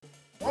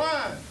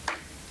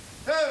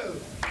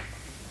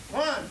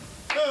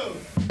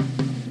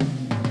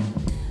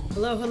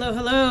Hello, hello,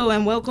 hello,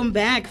 and welcome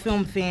back,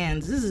 film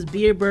fans. This is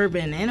Beer,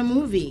 Bourbon, and a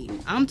Movie.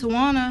 I'm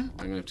Tawana. I'm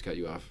going to have to cut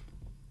you off.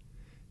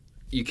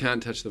 You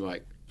can't touch the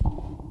mic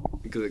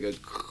because it goes...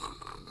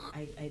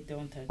 I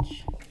don't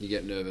touch. You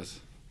get nervous.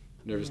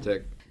 Nervous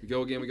tick. We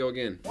go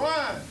again.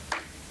 1,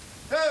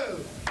 2,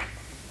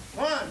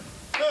 1,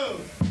 2.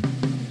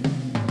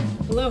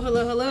 Hello,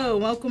 hello, hello.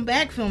 Welcome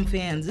back, film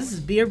fans. This is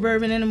Beer,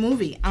 Bourbon, and a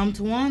Movie. I'm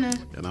Tawana.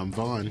 And I'm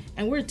Vaughn.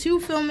 And we're two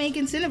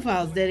filmmaking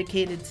cinephiles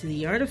dedicated to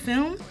the art of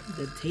film,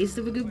 the taste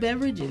of a good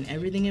beverage, and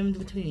everything in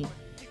between.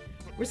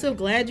 We're so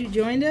glad you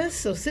joined us.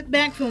 So sit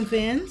back, film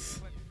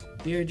fans,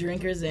 beer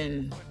drinkers,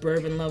 and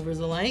bourbon lovers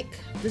alike.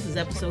 This is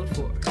episode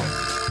 4.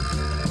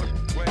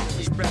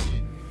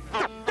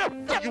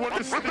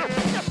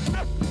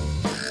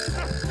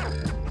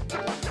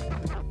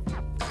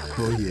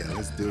 Oh yeah,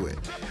 let's do it.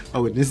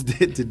 Oh, and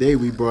today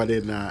we brought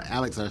in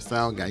Alex, our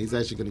sound guy. He's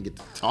actually going to get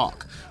to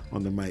talk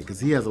on the mic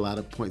because he has a lot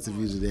of points of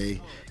view today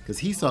because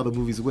he saw the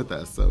movies with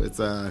us. So it's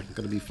going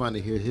to be fun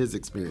to hear his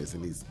experience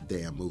in these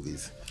damn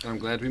movies. I'm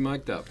glad we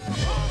mic'd up.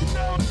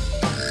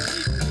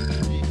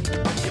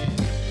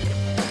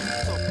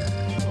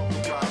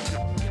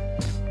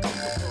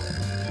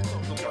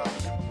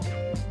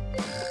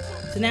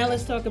 So now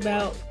let's talk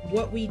about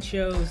what we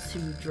chose to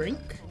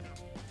drink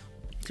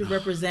to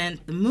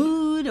represent the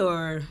mood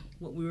or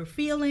what we were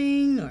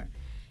feeling or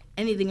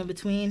anything in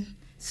between.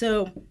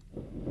 So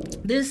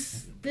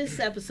this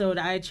episode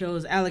I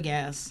chose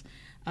Allagass,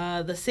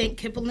 the St.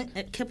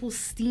 Kipplestein,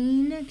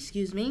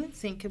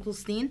 St.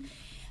 Kipplestein.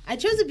 I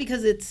chose it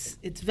because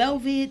it's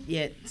velvet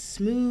yet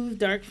smooth,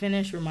 dark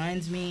finish.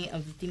 Reminds me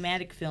of the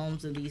thematic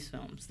films of these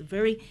films. They're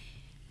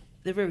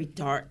very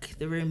dark.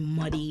 They're very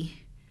muddy.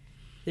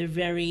 They're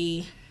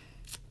very,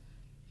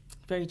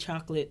 very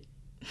chocolate.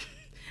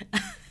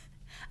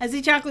 I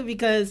say chocolate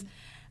because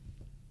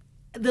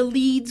the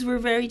leads were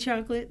very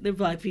chocolate. They're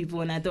black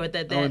people, and I thought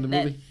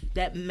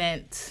that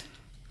meant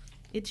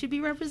it should be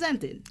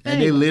represented. And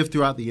anyway, they lived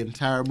throughout the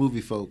entire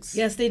movie, folks.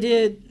 Yes, they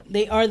did.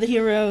 They are the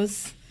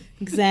heroes.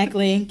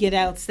 Exactly. Get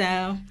Out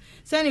style.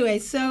 So anyway,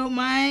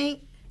 my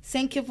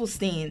St.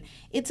 Kipplestein.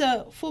 It's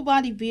a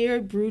full-body beer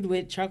brewed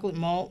with chocolate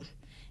malt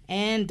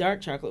and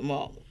dark chocolate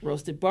malt,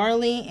 roasted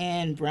barley,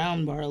 and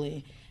brown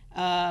barley.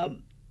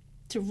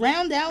 To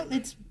round out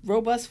its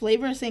robust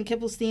flavor, St.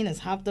 Kipplestein is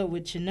hopped up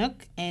with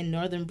Chinook and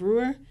Northern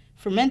Brewer,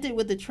 fermented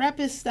with the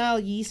Trappist-style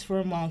yeast for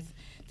a month,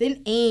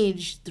 then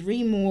aged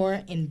 3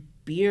 more in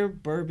beer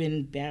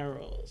bourbon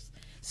barrels.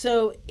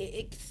 So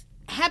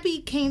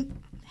Happy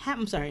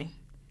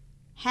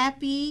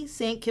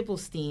St.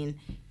 Kipplestein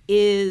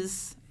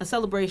is a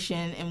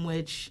celebration in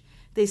which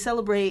they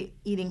celebrate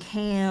eating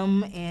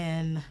ham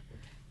and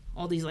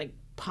all these like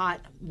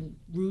pot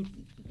root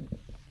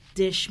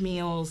dish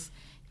meals,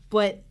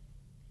 but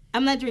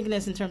I'm not drinking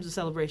this in terms of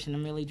celebration.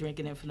 I'm really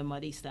drinking it for the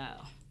muddy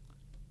style.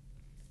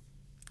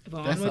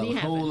 Vaughn, that's a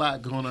whole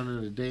lot going on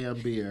in the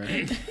damn beer.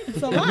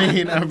 It's a lot.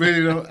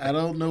 I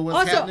don't know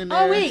what's happening there.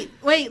 Oh,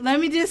 wait. Let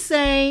me just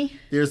say.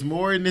 There's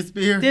more in this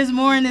beer? There's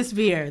more in this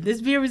beer.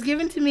 This beer was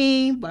given to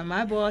me by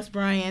my boss,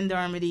 Brian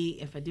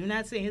Darmody. If I do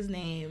not say his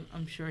name,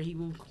 I'm sure he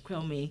will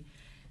kill me.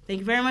 Thank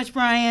you very much,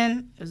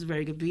 Brian. It was a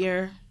very good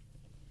beer.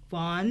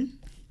 Vaughn,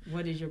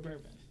 what is your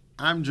bourbon?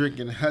 I'm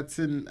drinking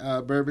Hudson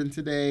bourbon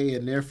today,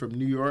 and they're from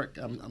New York.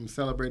 I'm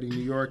celebrating New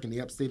York and the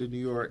upstate of New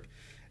York.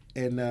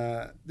 And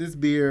this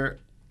bourbon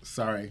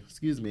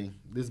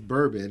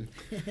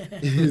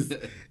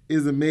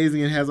is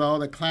amazing. It has all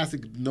the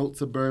classic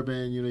notes of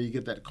bourbon. You know, you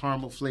get that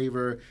caramel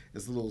flavor.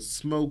 It's a little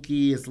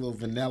smoky. It's a little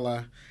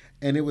vanilla.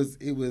 And it was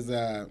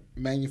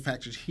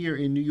manufactured here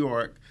in New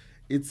York.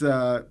 It's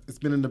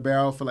been in the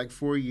barrel for like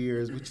 4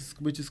 years, which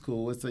is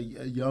cool. It's a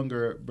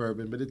younger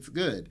bourbon, but it's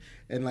good.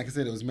 And like I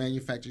said, it was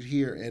manufactured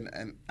here,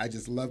 and I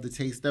just love the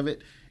taste of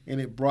it.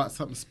 And it brought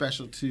something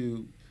special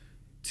to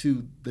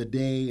the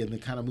day and the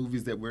kind of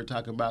movies that we're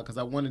talking about, because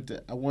I wanted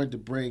to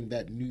bring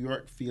that New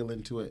York feel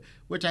into it,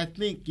 which I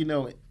think, you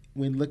know,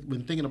 when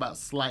thinking about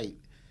Slight,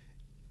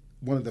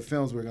 one of the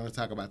films we're going to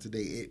talk about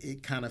today,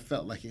 it kind of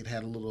felt like it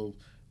had a little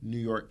New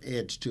York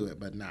edge to it,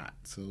 but not.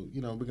 So,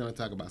 you know, we're going to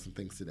talk about some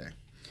things today.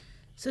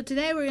 So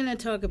today we're going to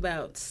talk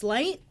about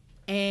Slight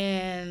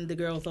and The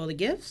Girl with All the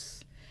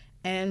Gifts.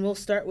 And we'll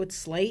start with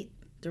Slight,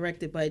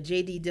 directed by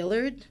J.D.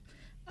 Dillard.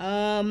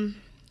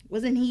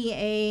 Wasn't he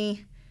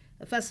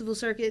a festival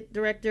circuit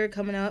director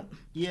coming up?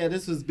 Yeah,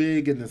 this was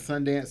big in the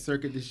Sundance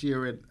circuit this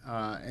year.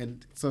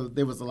 And so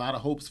there was a lot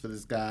of hopes for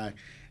this guy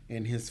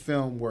and his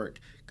film work,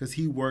 because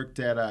he worked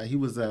at, he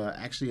was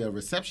actually a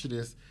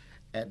receptionist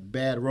at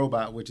Bad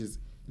Robot, which is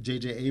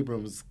J.J.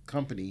 Abrams'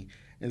 company.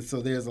 And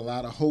so there's a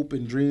lot of hope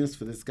and dreams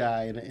for this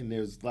guy, and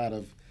there's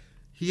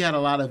he had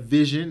a lot of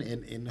vision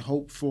and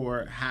hope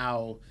for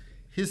how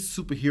his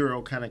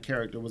superhero kind of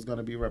character was going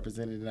to be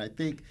represented. And I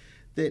think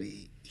that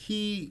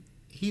he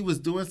was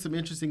doing some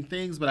interesting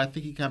things, but I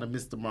think he kind of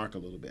missed the mark a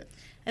little bit.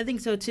 I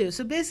think so too.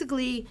 So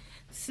basically,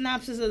 the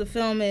synopsis of the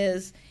film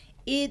is,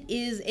 it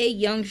is a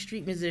young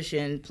street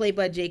musician played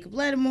by Jacob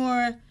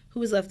Latimore, who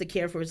was left to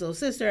care for his little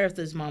sister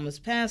after his mama's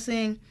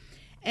passing.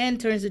 and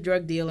turns to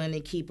drug dealer, and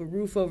they keep a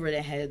roof over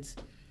their heads.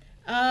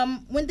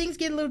 When things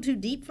get a little too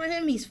deep for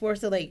him, he's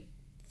forced to like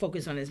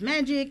focus on his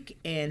magic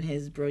and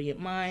his brilliant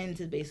mind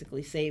to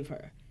basically save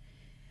her.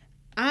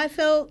 I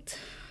felt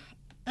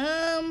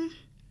I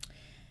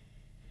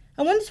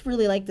wanted to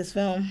really like this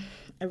film.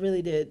 I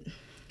really did.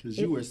 Because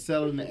you were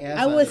selling the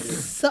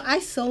ass I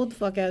sold the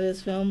fuck out of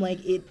this film. Like,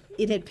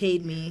 it had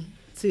paid me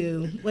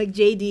to. Like,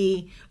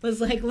 JD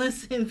was like,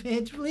 listen,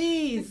 bitch,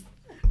 please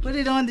put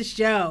it on the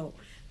show.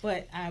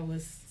 But I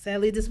was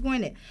sadly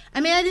disappointed.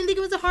 I mean, I didn't think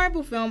it was a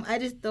horrible film. I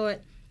just thought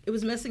it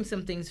was missing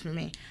some things for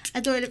me.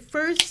 I thought at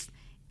first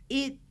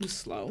it was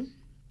slow,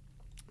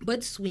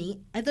 but sweet.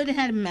 I thought it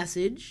had a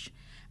message.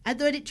 I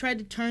thought it tried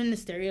to turn the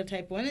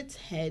stereotype on its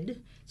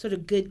head. Sort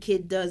of good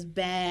kid does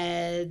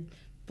bad,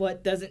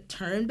 but doesn't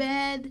turn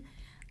bad.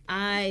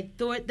 I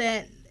thought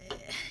that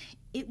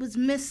it was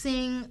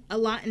missing a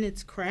lot in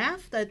its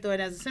craft. I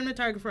thought as a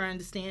cinematographer, I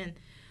understand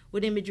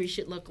what imagery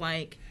should look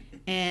like.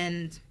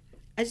 And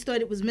I just thought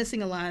it was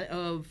missing a lot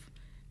of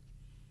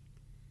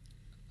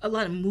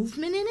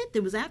movement in it.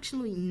 There was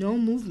actually no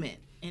movement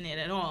in it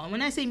at all. And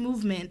when I say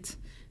movement,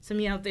 some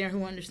of you out there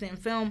who understand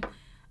film,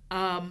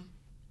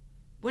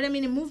 what I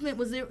mean in movement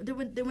was there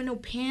were no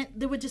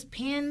there were just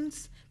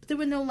pans, but there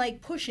were no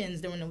like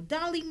push-ins, there were no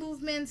dolly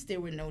movements,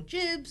 there were no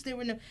jibs,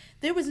 the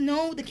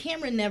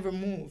camera never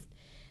moved.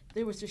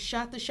 There was just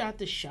shot to shot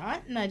to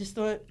shot, and I just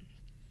thought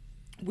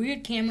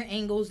weird camera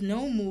angles,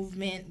 no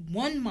movement,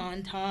 one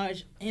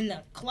montage, and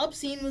the club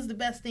scene was the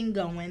best thing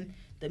going.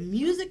 The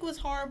music was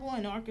horrible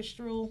and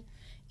orchestral.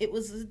 There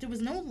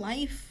was no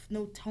life,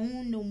 no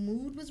tone, no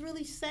mood was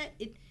really set.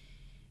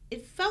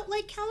 It felt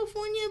like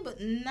California,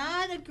 but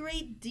not a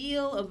great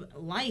deal of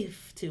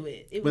life to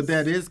it. But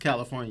that is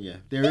California.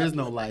 There is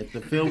no life.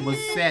 The film was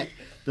set.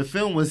 The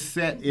film was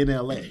set in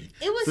L.A.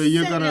 It was so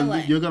set in LA.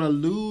 You're gonna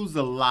lose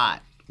a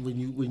lot when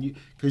you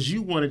because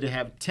you wanted to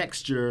have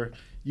texture,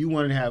 you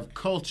wanted to have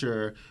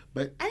culture,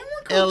 but I don't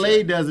want culture.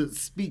 L.A. doesn't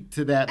speak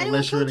to that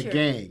unless you're in a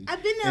gang.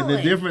 I've been to and LA.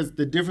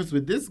 the difference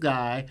with this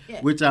guy,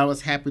 which I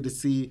was happy to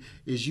see,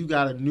 is you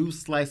got a new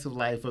slice of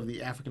life of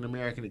the African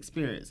American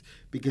experience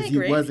because he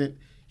wasn't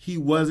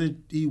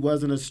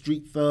a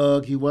street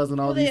thug. He wasn't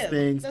all these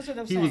things. That's what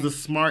I'm he saying. was a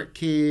smart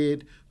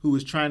kid who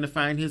was trying to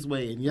find his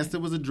way. And yes, there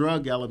was a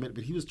drug element,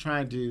 but he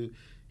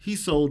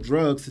sold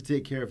drugs to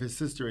take care of his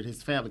sister and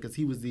his family because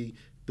he was the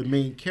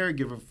main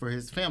caregiver for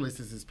his family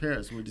since his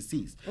parents were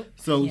deceased.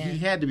 So he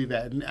had to be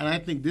that. And I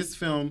think this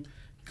film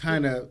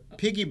kind of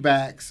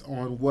piggybacks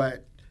on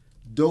what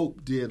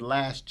Dope did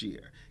last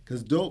year.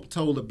 Because Dope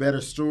told a better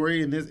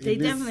story in this. They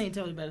definitely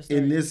told a better story.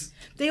 In this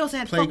they also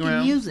had playground.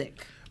 fucking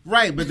music.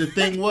 Right, but the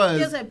thing was,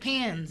 they also had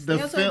pans.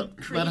 But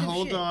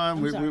hold shit.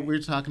 on, we're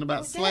talking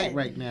about Slight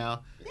right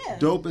now. Yeah.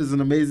 Dope is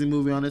an amazing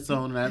movie on its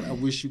own, and I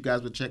wish you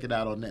guys would check it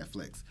out on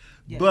Netflix.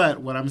 Yeah.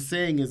 But what I'm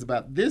saying is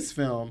about this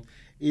film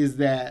is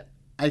that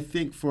I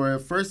think for a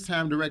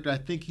first-time director, I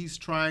think he's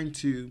trying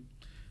to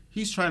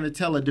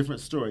tell a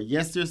different story.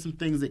 Yes, there's some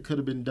things that could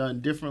have been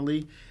done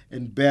differently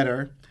and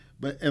better,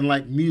 and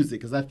like music,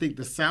 because I think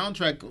the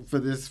soundtrack for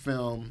this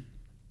film.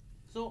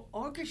 So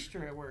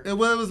orchestra work. It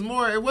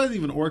wasn't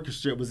even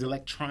orchestra. It was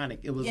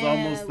electronic. It was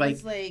almost like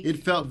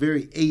it felt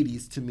very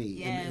 80s to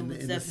me in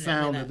the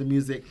sound of the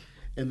music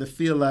and the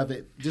feel of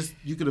it. Just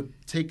you could have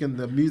taken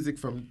the music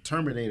from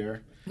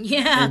Terminator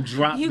and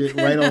dropped it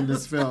right on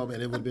this film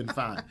and it would have been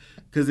fine.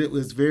 Because it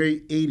was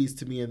very 80s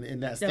to me in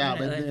that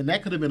style. And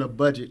that could have been a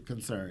budget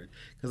concern.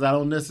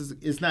 Because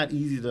it's not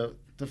easy to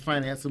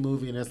finance a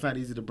movie and it's not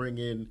easy to bring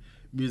in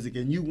music,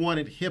 and you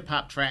wanted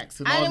hip-hop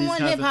tracks and all these kinds of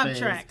things. I didn't want hip-hop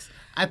tracks.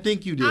 I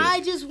think you did.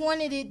 I just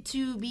wanted it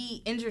to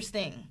be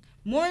interesting.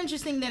 More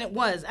interesting than it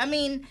was. I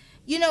mean,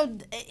 they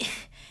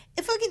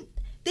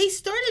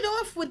started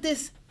off with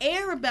this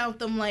air about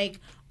them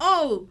like,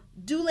 oh,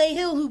 Dule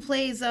Hill, who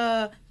plays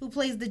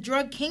the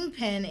drug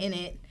kingpin in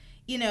it,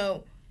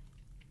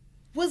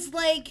 was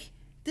like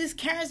this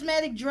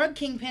charismatic drug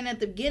kingpin at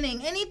the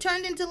beginning, and he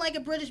turned into like a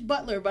British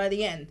butler by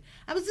the end.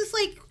 I was just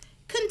like,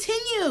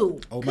 continue.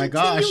 Oh my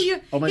gosh.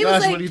 What are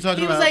you talking about?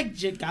 He was like,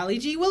 golly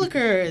gee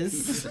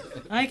willikers.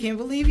 I can't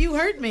believe you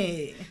hurt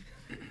me.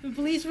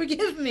 Please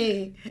forgive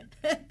me.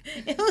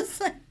 It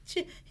was like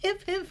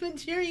hip and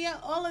cheerio,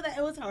 all of that.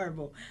 It was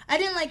horrible. I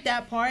didn't like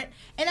that part.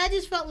 And I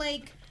just felt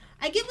like,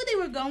 I get what they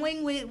were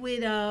going with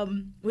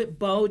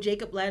Bo,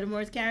 Jacob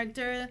Lattimore's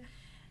character.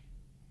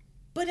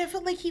 But I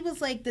felt like he was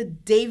like the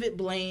David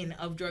Blaine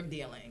of drug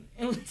dealing.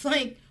 It was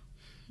like,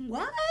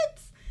 what?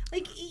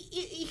 Like,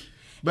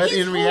 but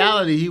in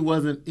reality, he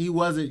wasn't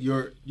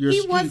your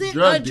he wasn't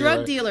drug a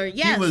drug dealer.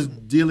 Yes, he was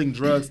dealing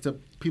drugs to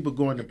people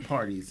going to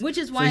parties, which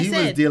is why I said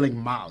he was dealing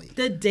Molly.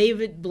 The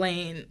David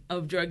Blaine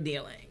of drug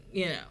dealing.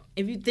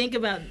 If you think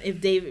about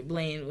if David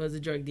Blaine was a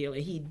drug dealer,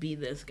 he'd be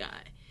this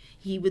guy.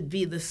 He would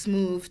be the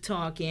smooth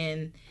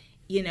talking,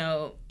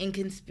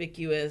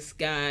 inconspicuous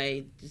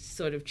guy, just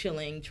sort of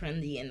chilling,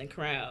 trendy in the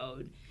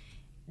crowd,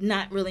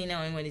 not really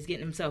knowing what he's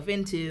getting himself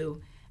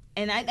into.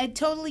 And I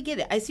totally get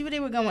it. I see where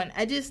they were going.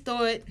 I just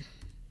thought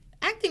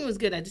acting was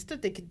good. I just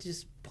thought they could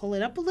just pull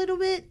it up a little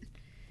bit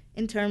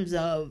in terms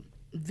of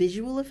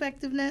visual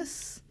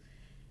effectiveness.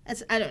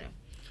 I don't know.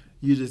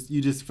 You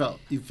just felt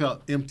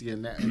empty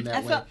in that way.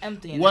 I felt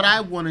empty. What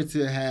I wanted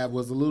to have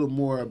was a little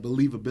more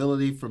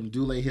believability from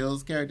Dule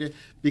Hill's character,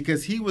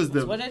 because he was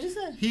what I just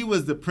said. He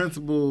was the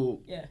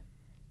principal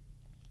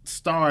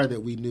star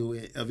that we knew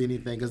of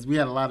anything, because we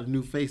had a lot of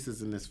new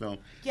faces in this film,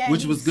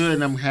 which was good,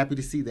 and I'm happy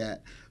to see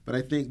that. But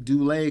I think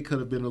Dule could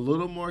have been a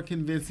little more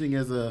convincing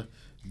as a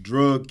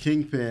drug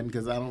kingpin,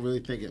 because I don't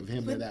really think of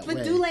him in that way.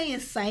 But Dule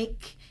is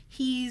Psych.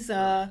 He's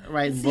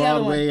right in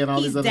Broadway and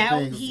all these other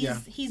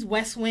things. He's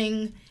West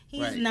Wing.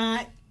 He's Right.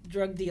 not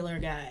drug dealer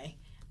guy.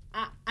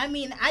 I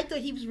mean, I thought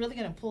he was really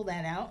going to pull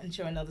that out and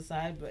show another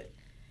side, but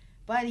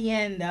by the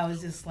end, I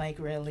was just like,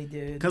 really,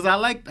 dude. Because I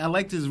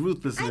liked his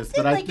ruthlessness,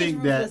 but I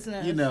think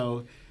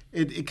that,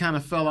 it kind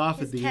of fell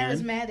off at the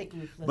end. Charismatic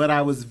ruthlessness. But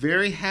I was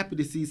very happy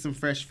to see some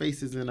fresh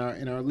faces in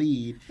our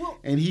lead,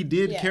 and he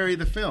did carry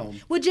the film.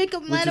 Well,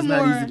 Jacob Latimore, which is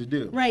not easy to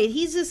do. Right?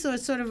 He's just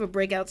sort of a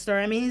breakout star.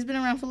 I mean, he's been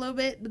around for a little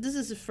bit, but this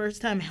is his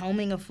first time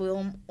helming a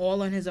film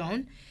all on his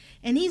own.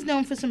 And he's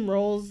known for some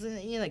roles,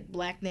 like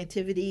Black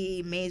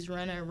Nativity, Maze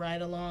Runner,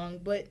 Ride Along.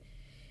 But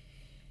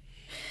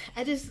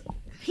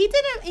he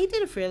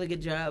did a fairly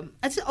good job.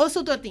 I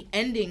also thought the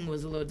ending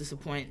was a little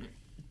disappointing.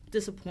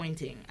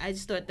 I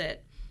just thought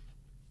that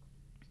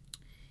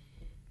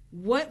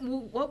what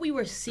we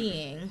were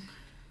seeing,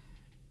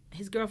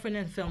 his girlfriend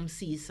in the film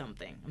sees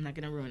something. I'm not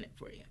going to ruin it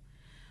for you,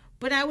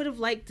 but I would have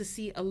liked to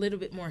see a little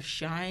bit more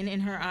shine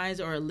in her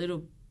eyes, or a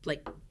little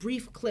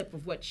brief clip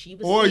of what she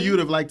was or seeing. You'd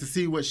have liked to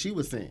see what she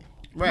was saying.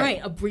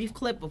 Right, a brief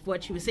clip of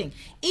what she was saying.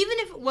 Even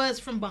if it was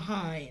from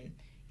behind,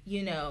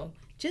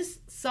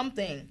 just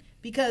something.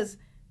 Because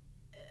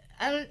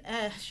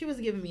she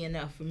wasn't giving me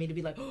enough for me to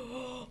be like,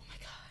 oh my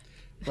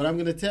God. But I'm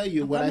going to tell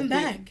you what I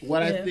think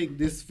think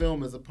this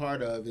film is a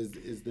part of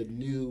is the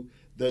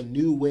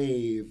new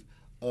wave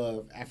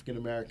of African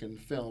American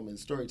film and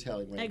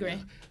storytelling right now. I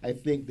agree. I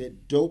think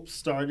that Dope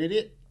started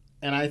it,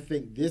 and I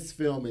think this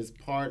film is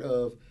part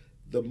of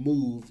the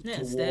move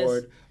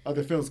toward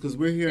other films, because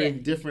we're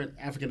hearing different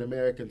African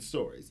American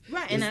stories.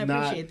 Right, and I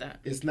appreciate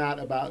that. It's not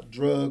about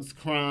drugs,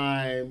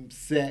 crime,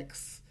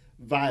 sex,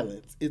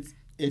 violence.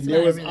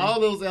 There was all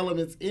those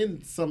elements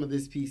in some of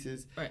these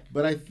pieces, right.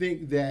 But I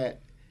think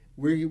that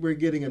we're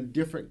getting a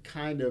different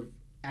kind of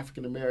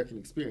African American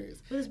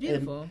experience. It was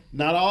beautiful. And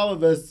not all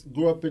of us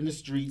grew up in the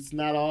streets.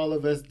 Not all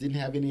of us didn't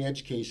have any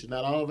education.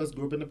 Not all of us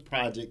grew up in the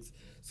projects.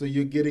 So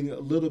you're getting a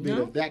little bit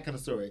of that kind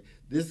of story.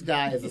 This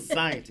guy is a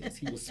scientist.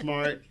 He was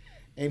smart,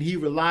 and he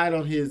relied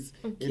on his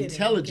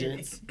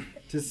intelligence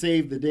to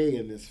save the day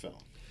in this film.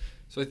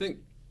 So I think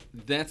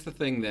that's the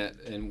thing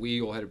and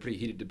we all had a pretty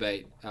heated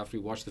debate after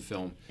we watched the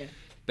film. Yeah.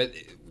 But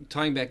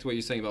tying back to what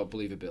you're saying about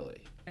believability,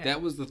 that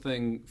was the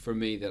thing for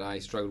me that I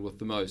struggled with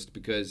the most,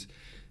 because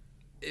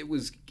it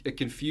was a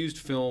confused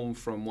film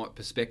from what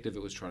perspective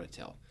it was trying to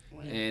tell.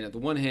 And at the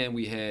one hand,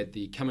 we had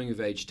the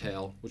coming-of-age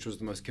tale, which was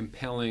the most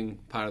compelling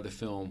part of the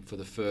film for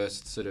the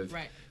first sort of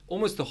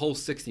almost the whole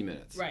 60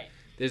 minutes. Right.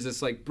 There's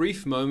this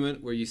brief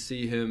moment where you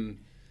see him,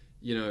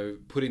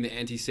 putting the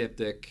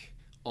antiseptic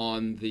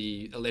on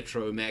the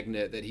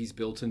electromagnet that he's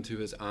built into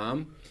his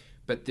arm.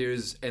 But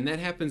and that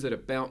happens at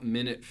about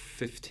minute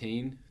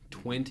 15,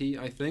 20,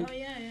 I think. Oh,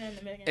 yeah.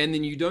 And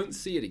then you don't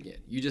see it again.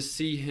 You just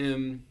see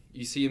him,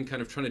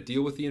 kind of trying to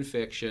deal with the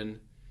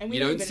infection. And we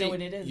don't even know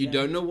what it is. You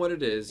don't know what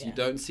it is. Yeah. You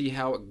don't see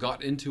how it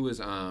got into his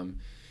arm.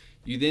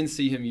 You then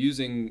see him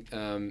using,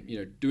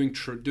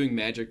 doing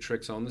magic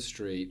tricks on the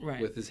street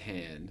with his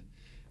hand.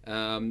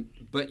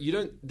 But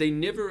they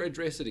never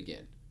address it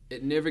again.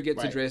 It never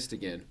gets addressed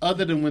again.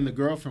 Other than when the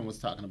girlfriend was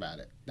talking about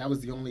it. That was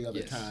the only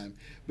other time.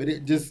 But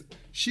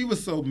she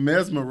was so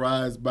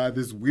mesmerized by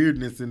this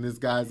weirdness in this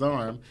guy's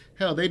arm.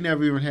 Hell, they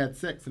never even had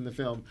sex in the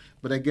film.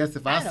 But I guess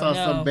if I saw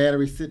some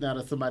battery sitting out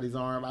of somebody's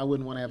arm, I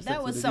wouldn't want to have sex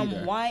with it either.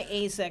 That was some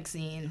YA sex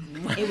scene.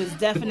 It was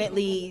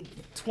definitely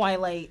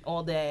Twilight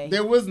all day.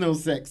 There was no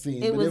sex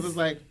scene. It was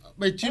like,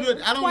 but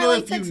I don't know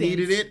if you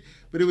needed it,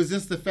 but it was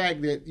just the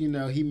fact that,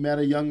 he met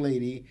a young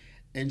lady,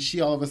 and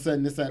she all of a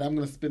sudden decided, I'm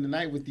going to spend the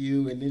night with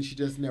you, and then she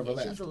just never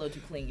left. She was a little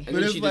too clingy.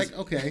 But it was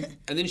okay.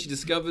 And then she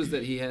discovers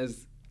that he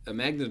has a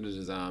magnet in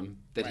his arm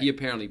that he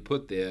apparently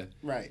put there.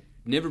 Right.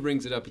 Never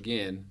brings it up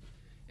again.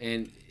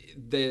 And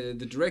the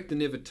director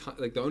never,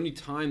 the only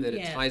time that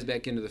it ties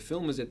back into the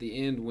film is at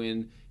the end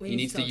when he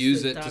needs to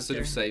use it to sort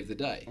of save the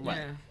day. Right.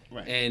 Yeah.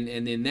 Right.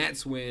 And then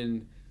that's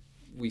when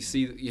we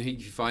see he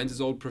finds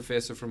his old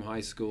professor from high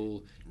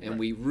school, and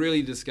we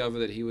really discover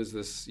that he was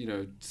this,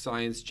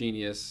 science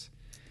genius.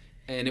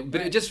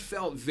 But it just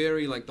felt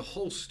very like the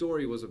whole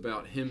story was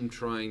about him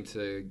trying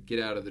to get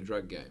out of the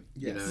drug game,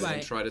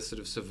 and try to sort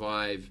of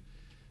survive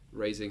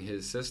raising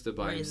his sister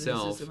by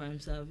himself.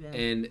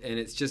 And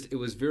it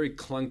was very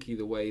clunky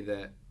the way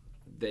that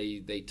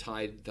they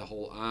tied the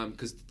whole arm,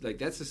 because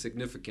that's a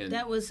significant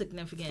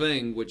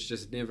thing which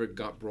just never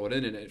got brought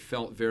in, and it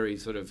felt very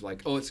sort of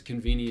like, it's a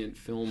convenient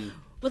film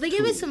Well, they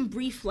gave us some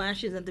brief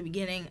flashes at the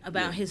beginning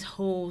about his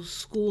whole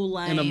school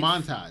life. And a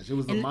montage. It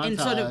was a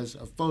montage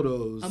of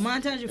photos. A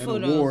montage of and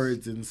photos.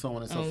 Awards and so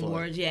on and so forth.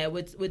 Awards, yeah,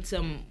 with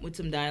some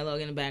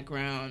dialogue in the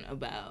background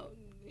about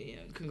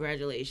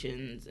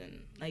congratulations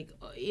and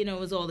it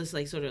was all this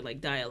sort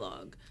of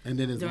dialogue. And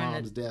then his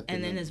mom's death.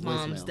 And then his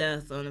mom's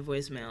death on the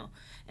voicemail.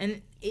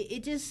 And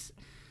it just.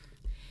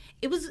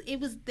 It was.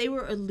 They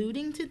were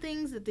alluding to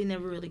things that they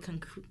never really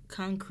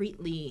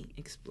concretely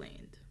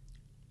explained,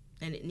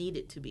 and it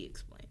needed to be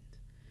explained.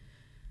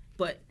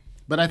 But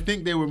I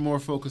think they were more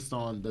focused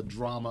on the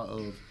drama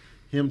of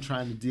him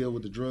trying to deal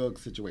with the drug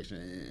situation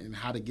and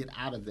how to get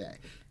out of that.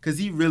 Because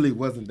he really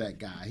wasn't that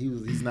guy.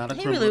 He's not a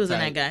criminal. He really wasn't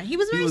type. that guy. He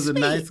was very sweet. a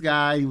nice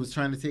guy. He was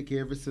trying to take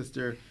care of his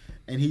sister,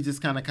 and he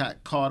just kind of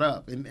got caught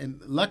up.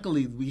 And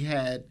luckily, we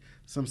had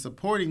some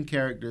supporting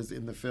characters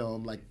in the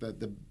film, like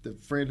the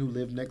friend who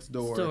lived next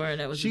door.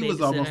 She was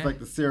almost like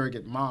the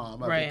surrogate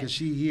mom, right? Because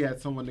he had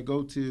someone to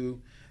go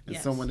to and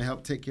someone to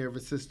help take care of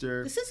his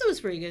sister. The sister was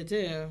pretty good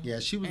too. Yeah,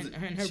 she was. In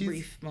her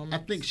brief moments. I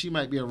think she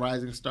might be a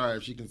rising star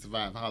if she can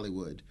survive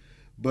Hollywood.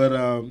 But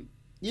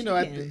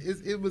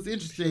it was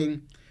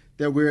interesting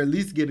that we're at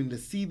least getting to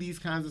see these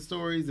kinds of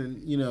stories,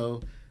 and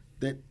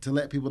that to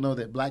let people know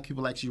that Black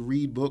people actually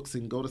read books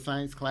and go to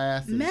science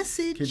class and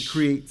can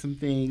create some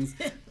things.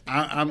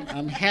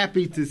 I'm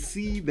happy to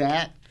see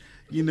that.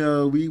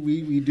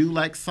 We do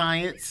like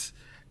science,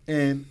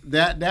 and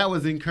that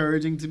was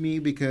encouraging to me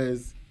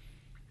because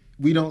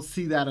we don't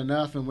see that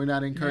enough, and we're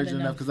not encouraging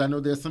enough because I know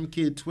there's some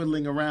kid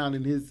twiddling around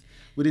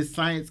with his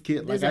science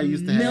kit like I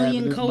used to have. There's a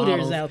million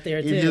coders out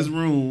there too in his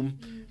room,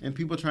 and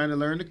people trying to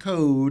learn to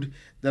code.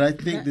 That I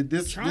think that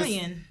this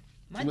trying.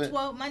 My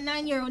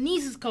 9-year-old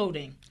niece is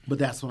coding. But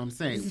that's what I'm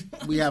saying.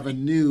 We have a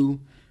new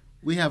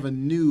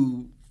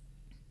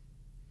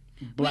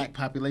Black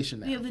population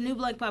now. We have a new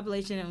Black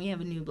population, and we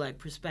have a new Black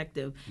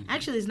perspective. Mm-hmm.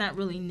 Actually, it's not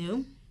really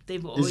new.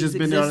 They've always existed. It's just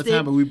been there all the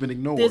time, but we've been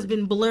ignored. There's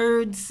been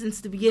blurred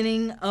since the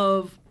beginning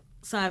of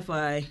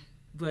sci-fi,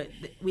 but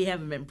we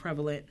haven't been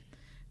prevalent.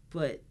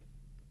 But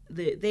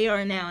they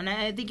are now, and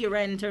I think you're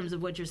right in terms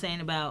of what you're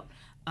saying about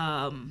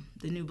the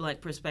new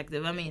Black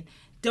perspective. I mean,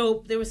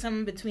 Dope. There was some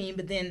in between,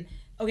 but then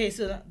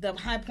so the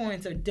high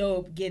points are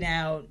Dope, Get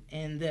Out,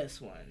 and this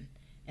one.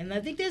 And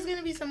I think there's going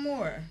to be some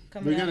more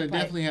coming. We're going to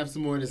definitely have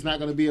some more, and it's not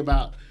going to be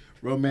about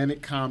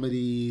romantic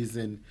comedies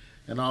and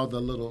all the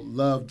little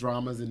love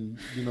dramas and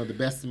The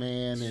Best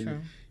Man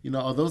and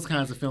all those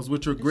kinds of films,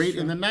 which were great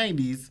in the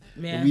 90s.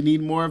 Yeah. And we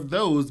need more of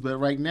those, but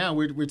right now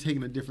we're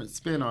taking a different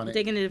spin on it.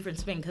 Taking a different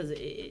spin because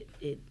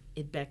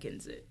it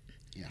beckons it.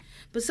 Yeah.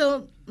 But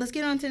so let's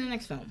get on to the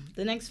next film.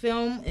 The next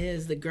film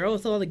is The Girl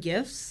with All the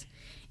Gifts.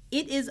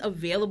 It is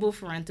available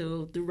for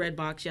rental through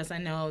Redbox. Yes, I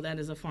know that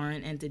is a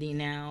foreign entity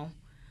now.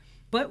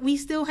 But we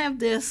still have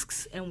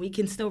discs, and we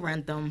can still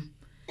rent them.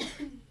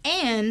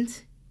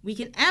 And we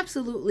can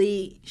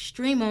absolutely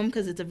stream them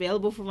because it's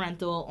available for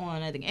rental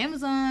on, I think,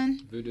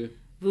 Amazon.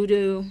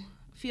 Vudu,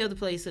 a few other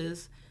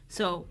places.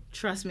 So,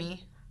 trust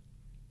me,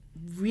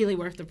 really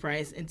worth the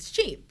price. It's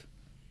cheap.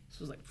 This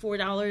was like $4.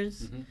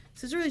 Mm-hmm.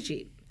 So, it's really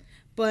cheap.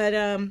 But,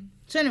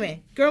 so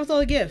anyway, Girl with All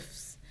the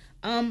Gifts.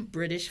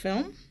 British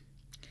film.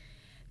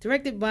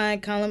 Directed by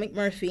Colin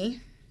McMurphy.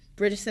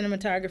 British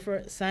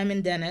cinematographer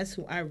Simon Dennis,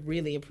 who I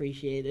really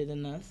appreciated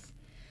in this.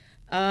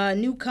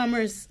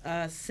 Newcomers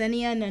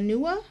Senia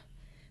Nanua,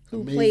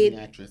 who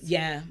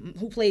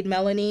played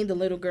Melanie, the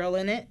little girl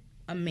in it.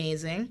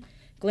 Amazing.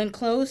 Glenn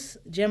Close,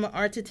 Gemma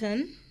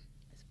Arterton.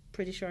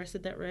 Pretty sure I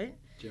said that right.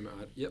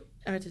 Yep.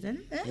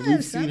 Arterton.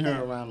 We've seen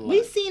her around a lot.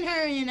 We've seen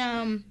her in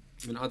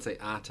I mean, I'd say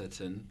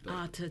Arterton.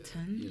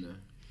 Arterton.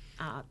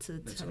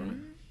 Arterton. That's all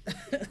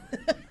right.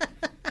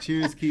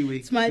 Cheers, Kiwi.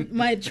 It's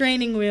my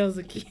training wheels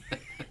of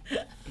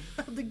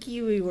the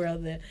Kiwi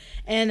world there.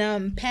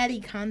 And Paddy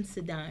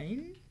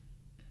Considine.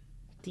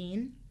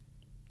 Dean.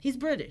 He's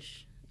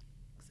British.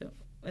 So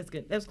that's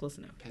good. That's close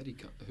enough.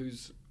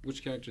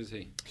 Which character is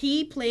he?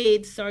 He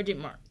played Sergeant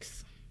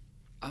Marks.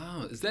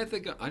 Oh, is that the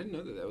guy? I didn't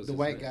know that was the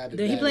white guy.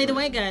 He played the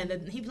white guy.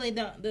 He played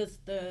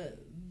the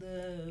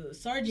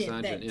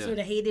sergeant that sort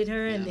of hated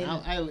her, and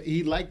then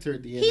he liked her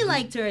at the end. He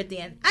liked her at the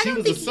end. She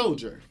was a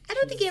soldier. I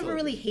don't think he ever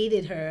really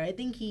hated her. I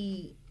think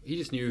he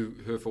just knew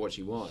her for what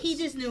she was. He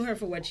just knew her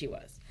for what she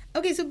was.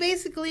 Okay, so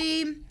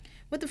basically,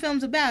 what the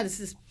film's about is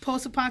this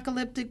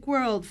post-apocalyptic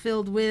world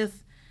filled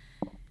with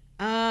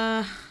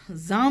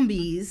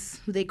zombies,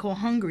 who they call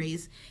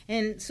hungries,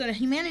 and sort of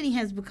humanity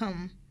has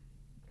become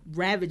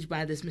ravaged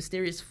by this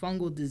mysterious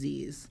fungal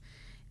disease.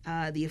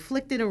 The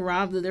afflicted are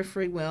robbed of their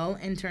free will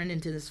and turned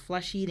into this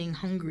flesh-eating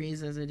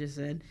hungries, as I just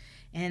said.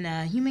 And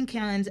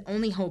humankind's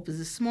only hope is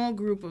a small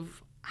group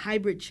of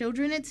hybrid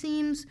children, it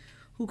seems,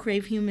 who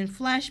crave human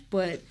flesh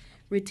but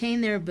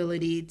retain their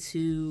ability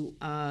to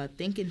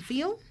think and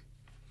feel.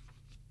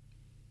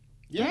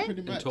 Yeah,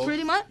 right?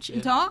 pretty much.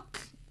 And talk.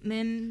 And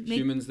then make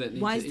humans that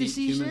need wise to eat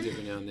decisions. humans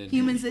every now and then.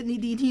 Humans that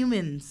need to eat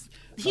humans.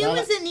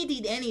 Humans that need to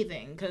eat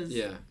anything. Cause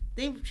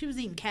She was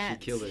eating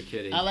cats. She killed her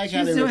kitty. I like She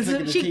how they were was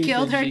cooking the she teeth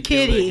killed and her She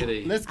killed kitty. her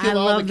kitty. Let's I kill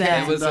all love the that.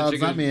 cats That was and such a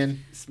dogs. I'm good in.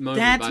 moment,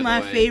 That's by my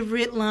the way.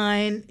 favorite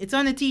line. It's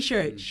on a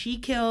T-shirt. She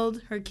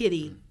killed her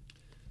kitty.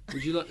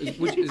 Would you like?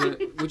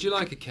 Would you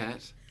like a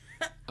cat?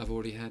 I've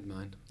already had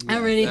mine. I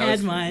already That had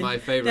was mine. my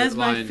favorite That's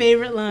line my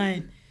favorite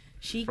line.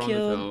 She from the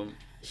killed. film.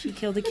 She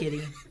killed a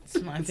kitty.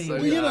 It's my It's so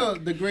favorite. Well, you dark.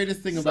 know, the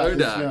greatest thing So about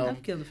this dark. film,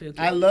 I've killed a few.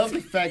 I love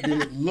the fact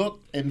that it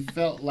looked and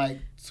felt like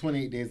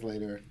 28 Days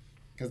Later,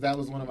 because that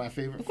was one of my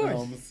favorite Of course.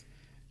 films.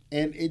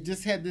 And it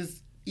just had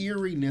this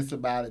eeriness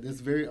about it, this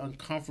very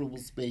uncomfortable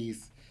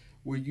space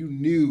where you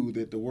knew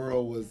that the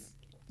world was,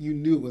 you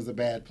knew it was a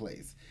bad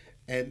place.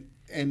 And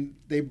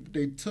they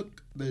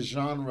took the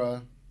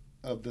genre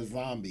of the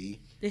zombie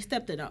They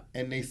stepped it up.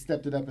 and they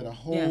stepped it up in a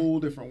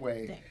whole different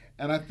way. Yeah.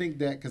 And I think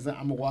that because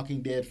I'm a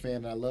Walking Dead fan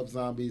and I love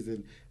zombies,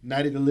 and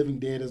Night of the Living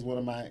Dead is one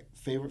of my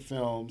favorite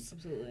films.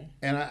 Absolutely.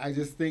 And I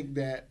just think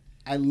that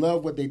I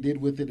love what they did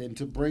with it, and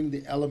to bring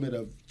the element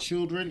of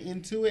children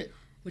into it,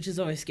 Which is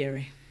always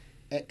scary.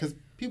 because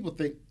people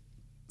think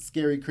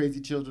scary,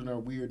 crazy children are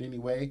weird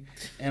anyway.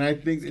 And I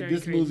think that Scary,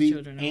 this crazy movie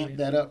children are amped weird.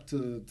 that up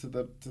to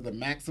the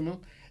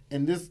maximum.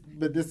 And this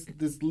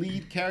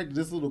lead character,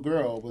 this little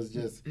girl, was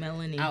just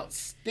Melanie.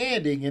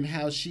 outstanding in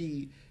how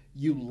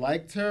you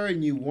liked her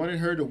and you wanted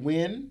her to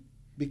win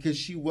because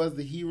she was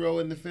the hero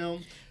in the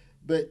film,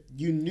 but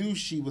you knew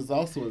she was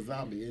also a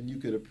zombie and you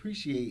could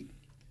appreciate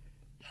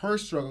her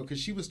struggle because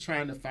she was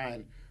trying to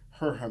find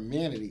her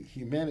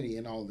humanity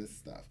in all this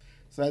stuff.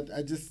 So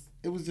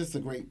it was just a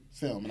great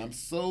film, and I'm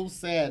so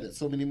sad that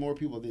so many more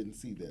people didn't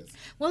see this.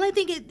 Well, I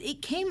think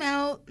it came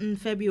out in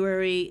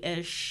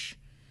February-ish.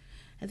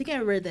 I think I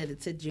read that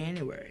it said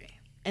January.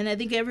 And I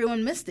think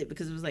everyone missed it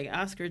because it was like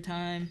Oscar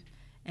time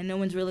and no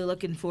one's really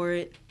looking for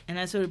it. And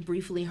I sort of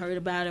briefly heard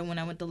about it. When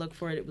I went to look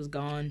for it, it was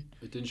gone.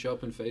 It didn't show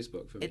up on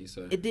Facebook for me,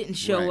 so It didn't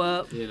show Right.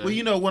 up. you know. Well,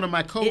 you know, one of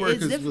my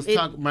coworkers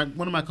diff-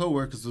 one of my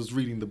coworkers was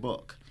reading the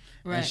book,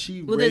 Right. and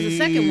she Well, there's a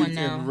second one raved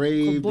now and called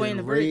raved Boy in and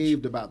the Bridge.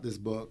 raved about this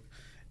book.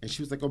 And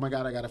she was like, "Oh my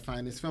God, I got to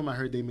find this film. I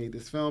heard they made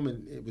this film,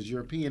 and it was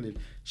European." And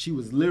she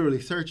was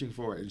literally searching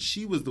for it, and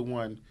she was the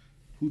one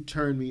who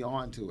turned me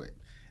on to it.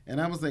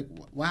 And I was like,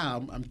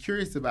 "Wow, I'm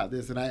curious about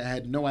this," and I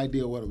had no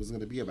idea what it was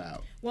going to be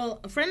about. Well,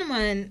 a friend of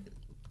mine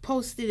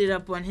posted it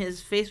up on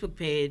his Facebook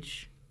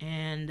page,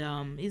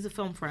 and he's a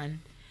film friend,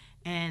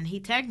 and he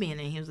tagged me in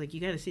it. He was like,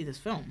 "You got to see this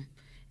film,"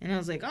 and I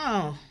was like,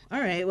 "Oh,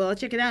 all right. Well, I'll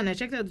check it out." And I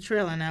checked out the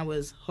trailer, and I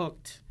was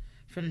hooked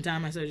from the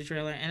time I saw the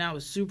trailer, and I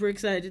was super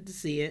excited to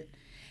see it.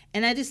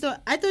 And I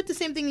thought the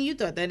same thing that you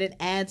thought, that it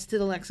adds to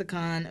the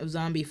lexicon of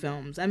zombie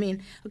films. I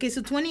mean, okay,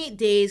 so 28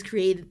 Days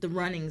created the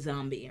running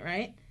zombie,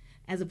 right?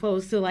 As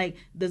opposed to, like,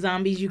 the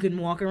zombies you can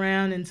walk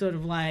around and sort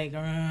of like,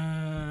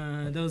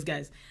 those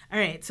guys. All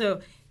right, so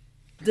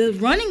the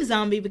running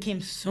zombie became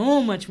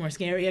so much more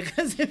scarier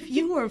because if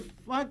you were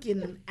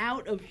fucking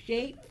out of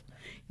shape,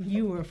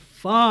 you were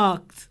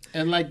fucked.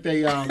 And like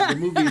the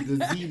movie,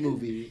 the Z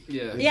movie,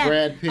 Yeah. with Yeah,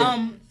 Brad Pitt,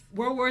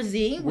 World War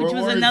Z, which World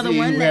was War another Z,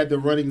 one who that had the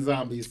running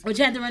zombies. which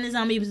had the running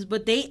zombies,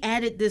 but they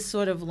added this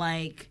sort of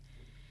like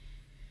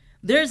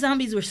their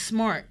zombies were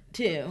smart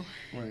too,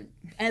 Right.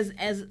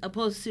 as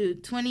opposed to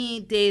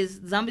 28 Days.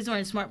 Zombies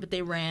weren't smart, but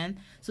they ran.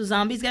 So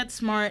zombies got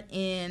smart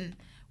in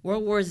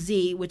World War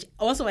Z, which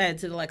also added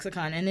to the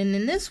lexicon. And then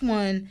in this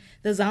one,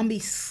 the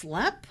zombies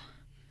slept.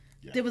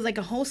 Yeah. There was like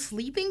a whole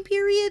sleeping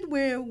period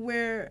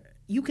where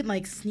you could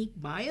like sneak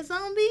by a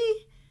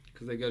zombie.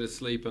 because they go to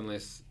sleep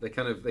unless they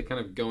kind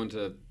of go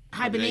into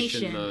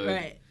Hibernation, mode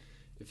right?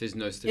 if there's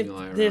no If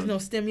stimuli around. there's no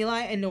stimuli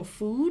and no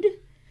food.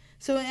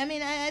 So I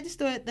mean, I just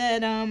thought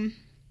that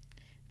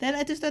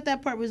I just thought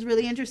that part was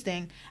really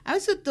interesting. I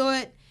also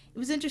thought it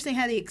was interesting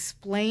how they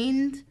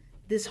explained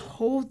this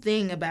whole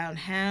thing about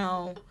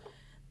how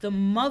the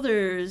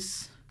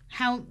mothers,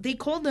 how they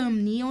call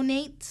them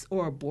neonates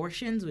or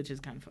abortions, which is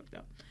kind of fucked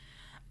up.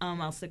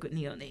 I'll stick with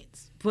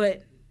neonates,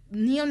 but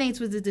neonates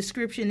was the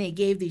description they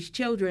gave these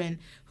children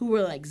who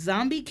were like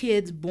zombie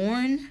kids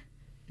born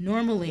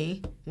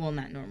normally, well,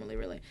 not normally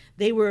really.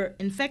 They were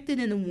infected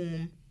in the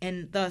womb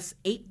and thus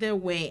ate their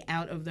way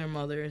out of their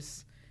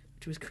mothers,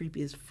 which was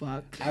creepy as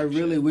fuck. I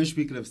really wish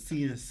we could have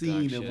seen a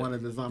scene Dark of shit. one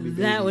of the zombie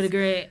babies. That would have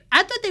great.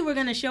 I thought they were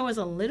gonna show us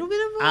a little bit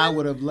of one. I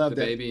would have loved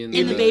The that. baby in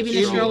the baby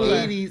in the stroller. the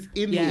 80s,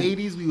 Yeah. the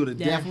 80s, we would have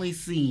Yeah. definitely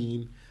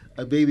seen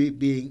a baby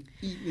being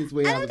eaten its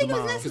way I out don't of think the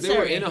it was mom. Because they were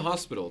Sorry. in a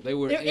hospital. They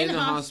were They're in in a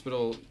a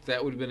hospital.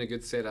 That would have been a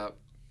good setup.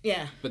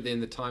 Yeah. But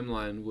then the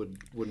timeline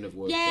wouldn't have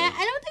worked. Yeah, there.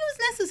 I don't think it was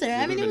necessary. There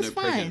I mean, it would was have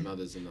been no pregnant fine.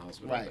 mothers in the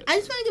hospital. Right. but- I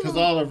just want to give Because a,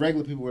 all the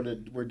regular people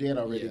were dead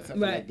already, Yeah. except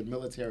for Right. like the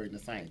military and the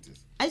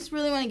scientists. I just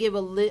really want to give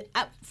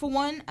a for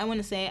one, I want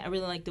to say I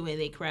really like the way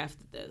they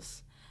crafted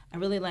this. I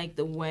really like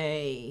the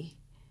way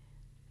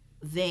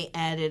they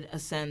added a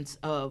sense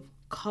of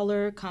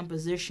color,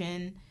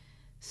 composition,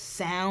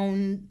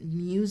 sound,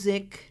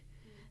 music.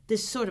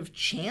 This sort of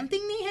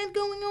chanting they had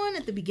going on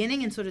at the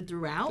beginning and sort of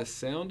throughout. The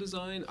sound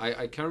design,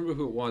 I can't remember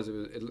who it was.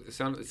 It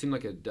seemed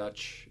like a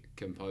Dutch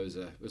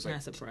composer. It was like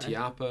Not surprised.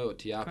 Tiapo or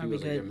Tiapi Probably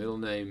was like good. her middle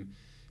name.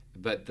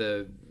 But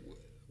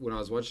when I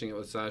was watching it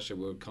with Sasha,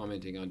 we were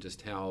commenting on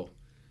just how,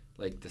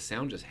 like, the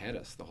sound just had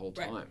us the whole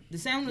time. The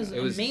sound was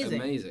amazing.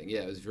 amazing.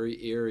 Yeah, it was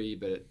very eerie,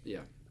 but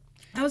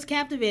I was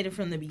captivated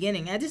from the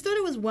beginning. I just thought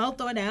it was well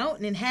thought out,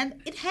 and it had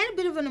a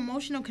bit of an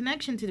emotional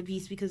connection to the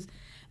piece because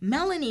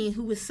Melanie,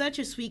 who was such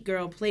a sweet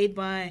girl, played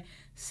by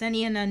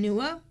Senia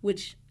Nanua,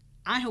 which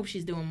I hope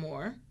she's doing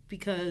more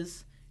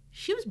because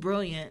she was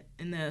brilliant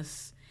in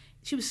this.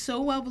 She was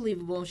so well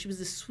believable. She was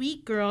a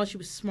sweet girl. She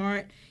was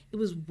smart. It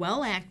was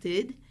well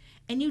acted.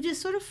 And you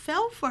just sort of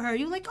fell for her.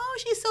 You were like, oh,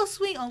 she's so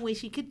sweet. Oh, wait,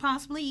 she could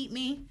possibly eat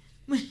me.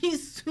 But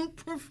she's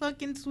super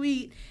fucking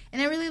sweet.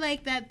 And I really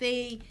like that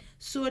they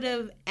sort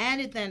of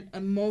added that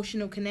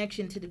emotional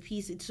connection to the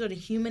piece. It sort of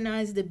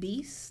humanized the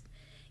beast.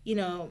 You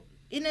know,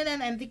 and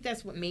I think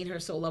that's what made her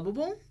so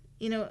lovable.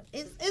 You know,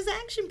 it's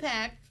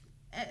action-packed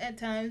at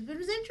times, but it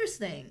was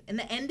interesting. And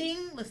the ending,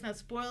 let's not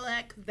spoil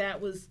that, because that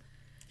was...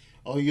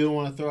 Oh, you don't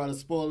want to throw out a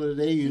spoiler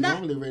today? You're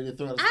normally ready to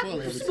throw out a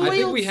spoiler every time. I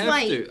think we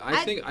have to.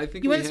 I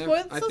think you we want to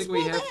have. spoil? I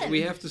think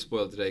we have to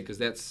spoil it today because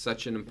that's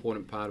such an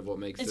important part of what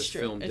makes this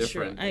film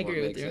different. I agree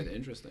what with makes it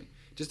interesting.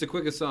 Just a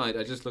quick aside,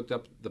 I just looked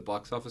up the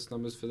box office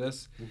numbers for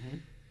this. Mm-hmm.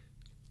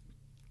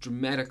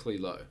 Dramatically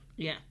low.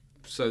 Yeah.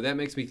 So that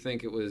makes me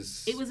think it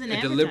was an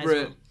a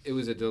deliberate. It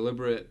was a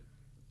deliberate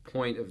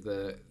point of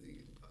the,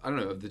 I don't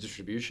know, of the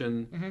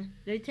distribution. Mm-hmm.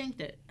 They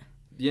tanked it.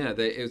 Yeah,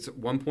 it's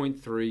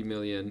 1.3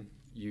 million.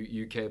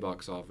 UK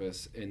box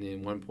office and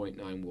then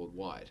 1.9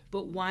 worldwide.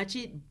 But watch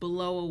it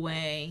blow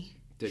away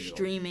digital.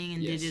 Streaming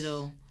and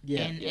digital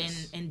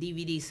and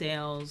DVD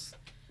sales.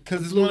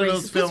 Because it's one of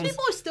those films.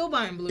 People are still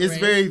buying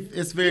Blu-rays.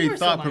 It's very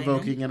thought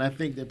provoking, and I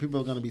think that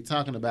people are going to be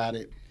talking about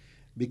it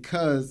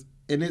because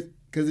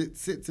it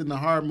sits in the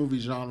horror movie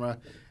genre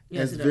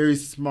as very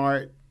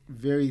smart,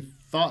 very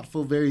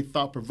thoughtful, very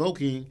thought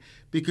provoking.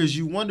 Because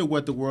you wonder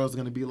what the world's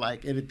going to be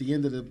like, and at the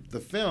end of the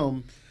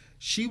film.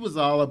 She was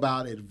all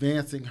about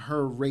advancing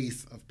her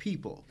race of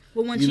people.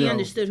 Well, once she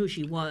understood who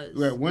she was.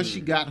 Right. Once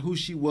she got who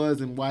she was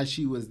and why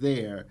she was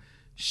there,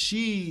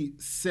 she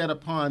set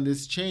upon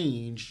this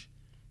change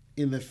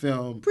in the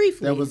film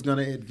briefly that was going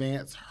to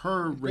advance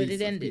her race of people.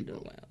 But it ended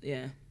well,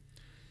 yeah.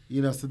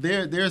 You know, so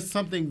there's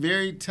something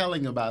very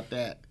telling about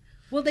that.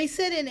 Well, they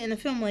said it in the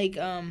film, like,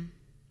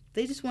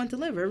 they just want to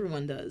live.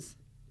 Everyone does.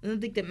 I don't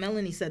think that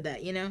Melanie said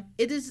that, you know?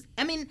 It is,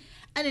 I mean,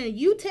 I don't know,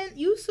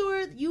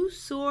 you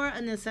saw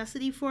a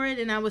necessity for it,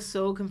 and I was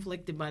so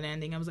conflicted by the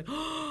ending. I was like,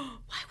 oh,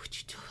 why would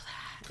you do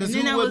that? Because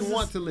who wouldn't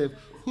want to live?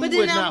 Who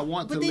would not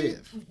want to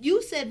live?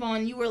 You said,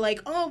 Vaughn, you were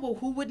like, oh, well,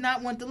 who would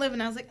not want to live?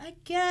 And I was like, I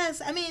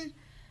guess, I mean...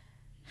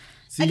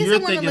 See,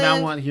 you're thinking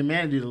I want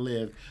humanity to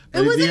live.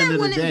 But it wasn't at the end I of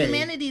wanted the day,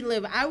 humanity to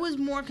live. I was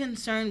more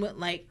concerned with,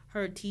 like,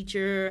 her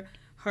teacher,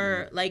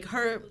 her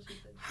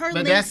but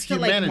links that's to,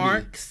 humanity. like,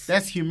 Marx.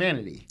 That's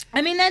humanity.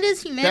 I mean, that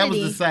is humanity. That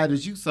was the side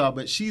that you saw,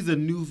 but she's a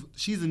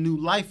new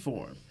life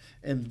form,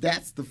 and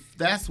that's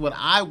what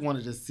I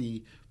wanted to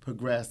see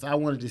progress. I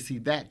wanted to see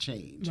that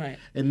change, right?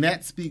 And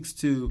that speaks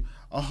to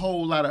a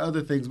whole lot of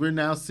other things. We're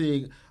now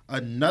seeing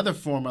another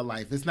form of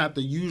life. It's not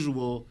the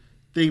usual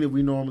thing that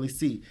we normally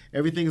see.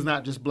 Everything's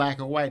not just black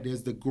or white.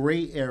 There's the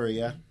gray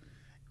area,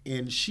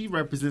 and she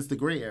represents the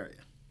gray area.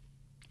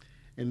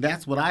 And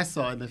that's what I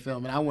saw in the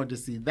film, and I wanted to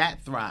see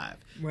that thrive.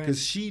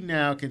 Because she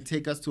now can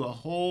take us to a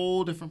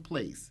whole different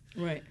place.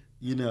 Right.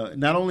 You know,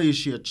 not only is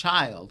she a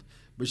child,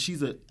 but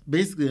she's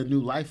basically a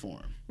new life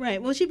form.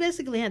 Right. Well, she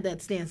basically had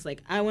that stance,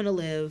 like, I want to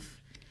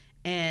live.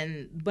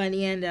 And by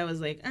the end, I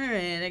was like, all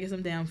right, I guess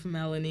I'm down for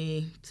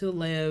Melanie to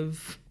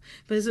live.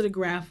 But I sort of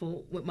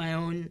grapple with my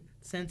own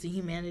sense of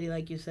humanity,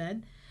 like you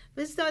said.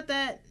 But I just thought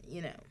that,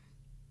 you know,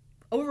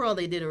 overall,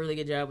 they did a really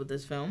good job with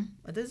this film.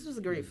 But this was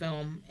a great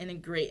film and a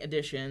great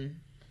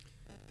addition.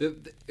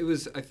 It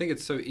was. I think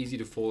it's so easy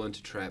to fall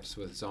into traps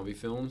with zombie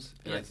films,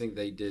 and I think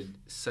they did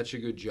such a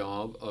good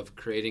job of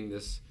creating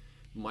this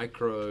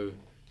micro. It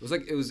was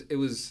like it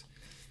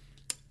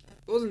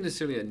wasn't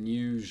necessarily a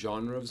new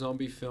genre of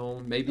zombie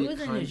film. Maybe it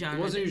wasn't a new genre.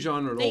 It wasn't a new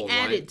genre at all. They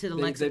added to the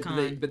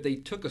lexicon, but they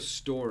took a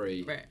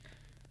story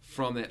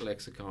from that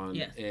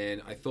lexicon,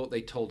 and I thought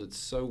they told it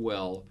so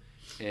well,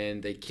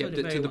 and they kept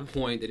it to the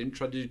point. They didn't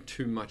try to do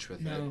too much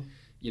with it.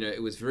 You know,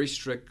 it was very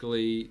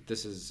strictly,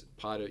 this is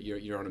part of,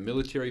 you're on a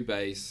military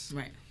base.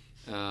 Right.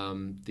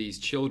 These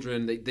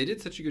children, they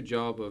did such a good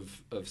job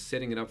of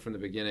setting it up from the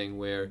beginning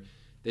where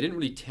they didn't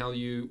really tell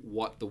you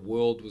what the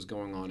world was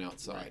going on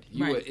outside.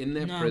 You were in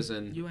that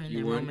prison. You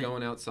weren't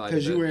going outside.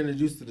 Because you were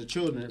introduced to the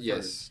children at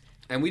first.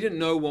 And we didn't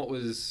know what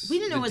was We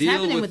didn't know what was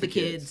happening with the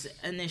kids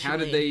initially. How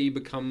did they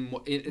become...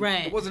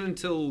 It wasn't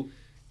until...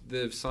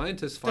 the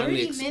scientists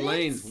finally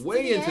explained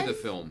way into the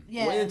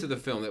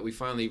film that we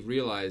finally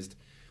realized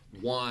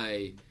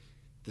why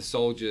the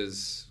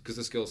soldiers, because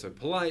this girl's so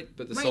polite,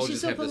 but the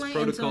soldiers have this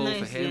protocol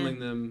for handling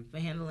them.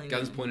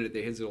 Guns pointed at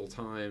their heads at all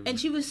times. And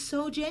she was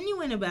so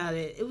genuine about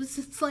it. It was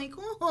just like,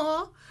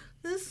 oh,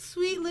 this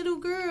sweet little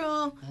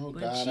girl. Oh but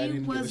God, she I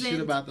didn't give a shit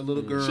wasn't. about the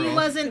little girl. She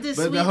wasn't this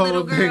But sweet the whole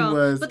little thing girl.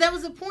 was- But that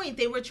was the point.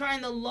 They were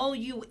trying to lull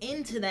you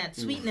into that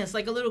sweetness,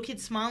 like a little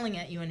kid smiling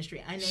at you in the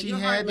street. I know She you're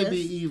had heartless, to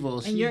be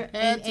evil. She and you're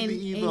had to and, be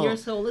evil. and your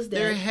soul is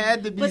dead. There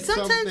had to be But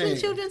sometimes something. when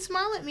children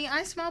smile at me,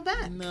 I smile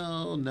back.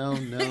 No.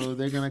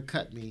 They're gonna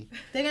cut me.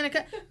 They're gonna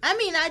cut. I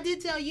mean, I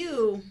did tell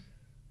you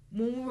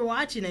when we were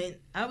watching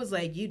it. I was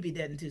like, "You'd be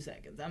dead in 2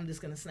 seconds. I'm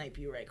just gonna snipe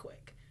you right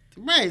quick."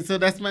 Right. So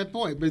that's my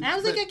point. But I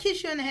was like, "I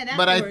kiss you on the head."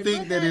 But I afterwards,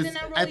 think that then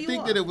it's. roll I you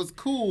think off. that it was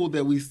cool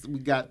that we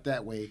got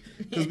that way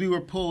because we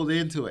were pulled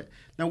into it.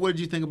 Now, what did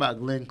you think about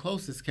Glenn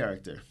Close's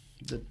character,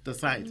 the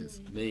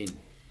scientist? Mean.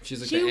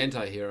 She's like She- the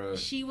anti-hero.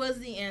 She was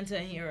the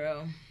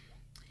anti-hero.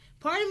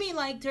 Part of me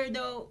liked her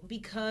though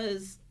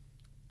because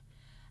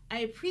I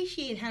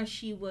appreciate how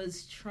she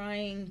was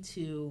trying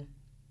to.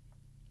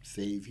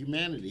 Save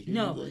humanity.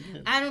 No,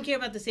 I don't care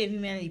about the save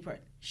humanity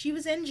part. She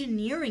was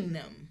engineering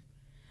them.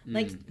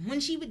 Like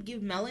when she would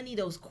give Melanie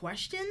those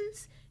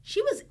questions,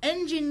 she was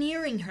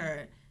engineering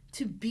her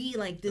to be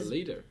like this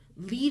The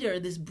leader,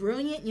 this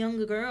brilliant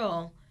young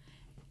girl.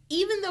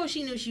 Even though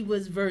she knew she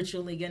was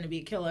virtually going to be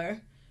a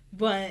killer,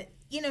 but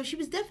you know, she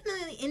was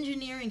definitely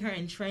engineering her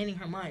and training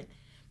her mind.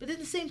 But at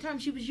the same time,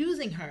 she was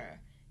using her,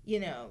 you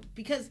know,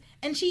 because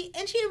and she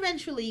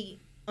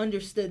eventually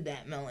understood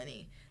that,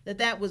 Melanie,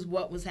 that was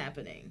what was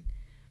happening.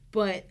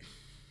 But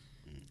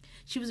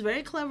she was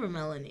very clever,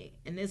 Melanie,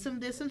 and there's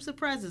some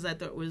surprises I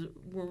thought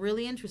were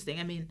really interesting.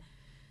 I mean,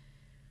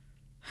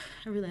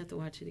 I really have to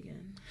watch it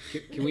again.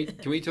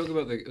 Can we talk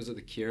about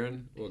the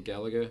Kieran or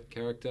Gallagher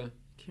character?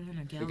 Kieran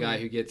or Gallagher? The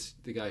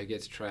guy who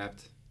gets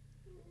trapped.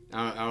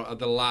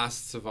 The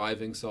last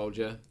surviving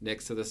soldier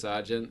next to the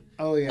sergeant.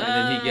 Oh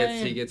yeah. And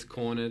then he gets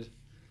cornered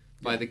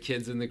by the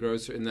kids in the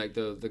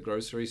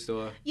grocery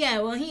store. Yeah,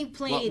 well, he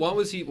played. What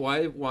was he?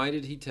 Why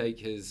did he take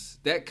his?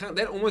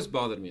 That almost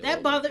bothered me.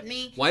 That bothered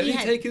me. Why did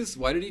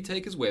he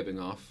take his webbing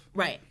off?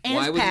 Right,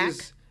 and his pack.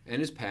 And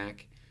his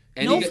pack.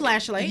 And No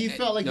flashlight. He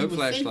felt like No he was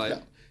flashlight. safe,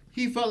 though.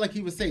 He felt like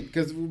he was safe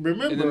because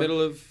remember, in the middle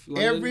of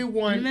London?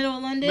 everyone, In the middle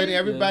of London? but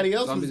everybody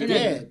else Zombies was are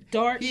dead.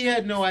 Dark. He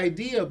had no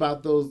idea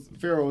about those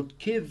feral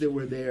kids that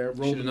were there.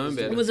 Should have known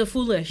better. It was a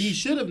foolish. He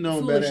should have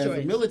known Foolish better as a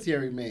choice.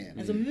 military man.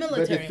 As a But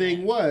military the thing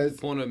man. was,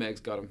 Porno Mags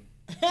got him.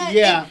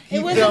 yeah,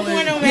 it wasn't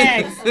Porno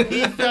Mags.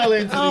 He fell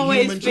into the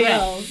Always human trap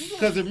fails.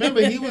 because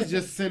remember he was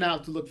just sent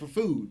out to look for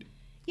food,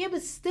 Yeah,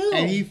 but still.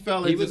 and he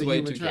fell He into was the way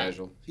human too trap.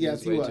 casual.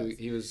 Yes, he way was. too-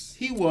 he was.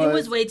 He He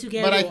was way too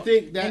casual. But I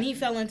think that and he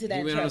fell into that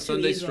He went trap on a too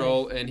Sunday easily.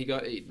 stroll and he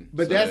got eaten.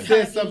 But So- that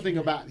says something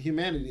about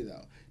humanity,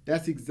 though.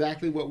 That's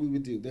exactly what we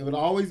would do. There would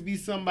always be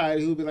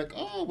somebody who would be like,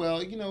 "Oh,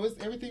 well, you know,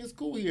 everything is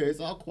cool here. It's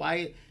all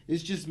quiet.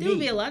 It's just me." There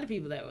would be a lot of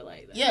people that were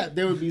like that. Yeah,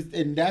 there would be,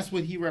 and that's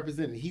what he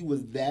represented. He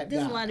was that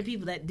There's guy. a lot of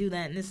people that do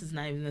that, and this is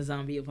not even a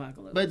zombie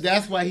apocalypse. But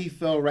that's why he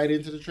fell right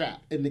into the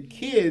trap. And the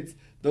kids,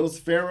 those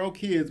Pharaoh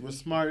kids, were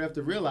smart enough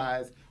to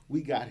realize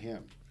we got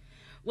him.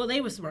 well,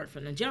 they were smart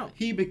from the jump.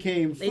 He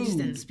became They just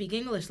didn't food. speak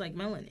English like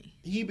Melanie.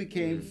 He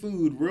became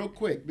food real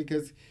quick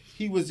because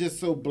he was just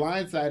so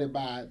blindsided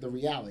by the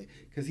reality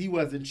because he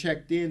wasn't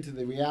checked into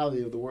the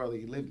reality of the world that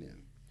he lived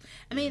in.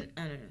 I mean,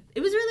 I don't know.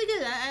 It was really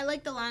good. I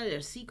liked a lot of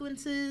their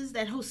sequences.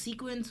 That whole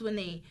sequence when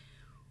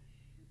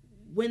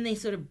they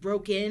sort of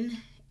broke in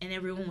and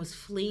everyone was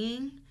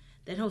fleeing.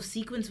 That whole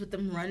sequence with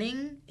them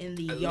running in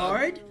the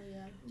yard,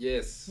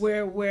 Yes.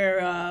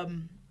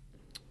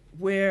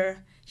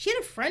 where she had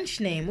a French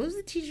name. What was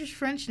the teacher's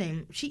French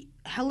name?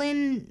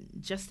 Helen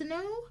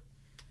Justino.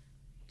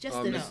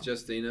 Oh, Miss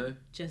Justino.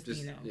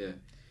 Justino. Yeah.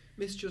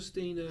 Miss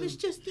Justino. Miss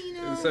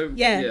Justino. So,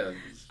 yeah.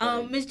 it's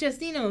funny. Miss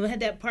Justino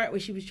had that part where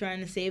she was trying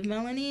to save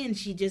Melanie, and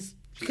she just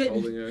She's couldn't.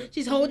 holding her.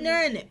 She's holding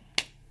her, and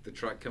The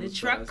truck the comes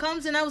truck past.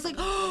 comes, and I was like,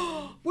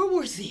 "Oh, where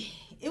was he?"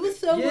 It was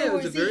so. Yeah, where it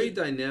was a was very he?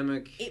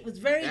 dynamic It was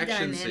very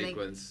action dynamic.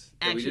 sequence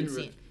that we action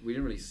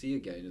didn't really see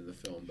again in the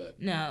film,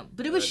 but No,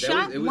 but it was that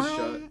shot was- it was well,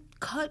 shot.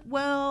 cut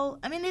well.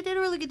 I mean, they did a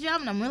really good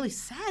job, and I'm really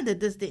sad that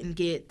this didn't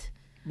get.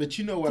 But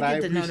you know what To I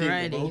get the appreciate the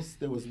notoriety. most?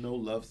 There was no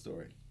love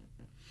story.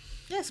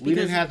 Yes, We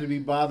because didn't have to be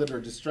bothered or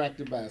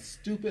distracted by a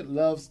stupid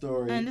love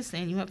story I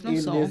understand you have no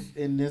in soul.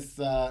 this.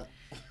 I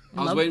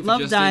was waiting for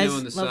Justino dies.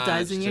 and the Love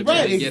dies Sarge in to your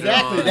Right, get it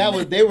exactly. on. That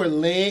was they were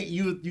laying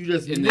you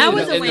just in knew I the,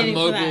 wasn't that- in the waiting for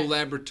mobile that.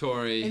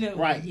 laboratory.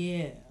 Right.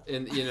 Yeah.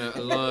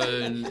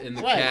 Alone in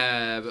the Right.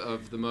 cab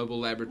of the mobile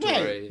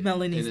laboratory.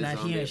 Melanie's in a not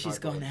zombie here. She's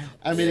apocalypse. gone out.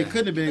 I mean, it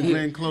couldn't have been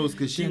Glenn Close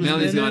because she was.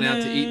 Melanie's gone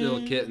out to eat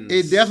little kittens.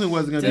 It definitely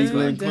wasn't going to be Dun,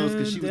 Glenn dun, Close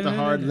because she was the dun,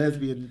 hard dun.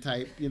 lesbian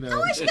type, you know.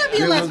 Oh, she gotta be a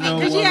There was lesbian no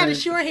because she had a woman-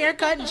 short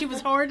haircut and she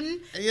was hardened.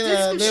 Yeah, There's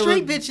some there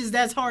straight was- bitches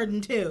that's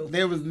hardened too.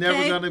 There was never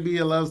Okay. going to be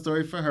a love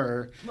story for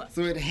her,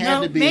 so it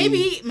had No, to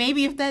be.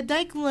 maybe if that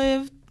dyke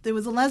lived, there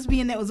was a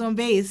lesbian that was on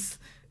base.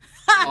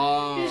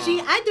 Oh.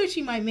 I thought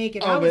she might make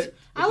it. Oh, but-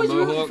 I With was the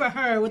rooting mohawk? for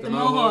her with The the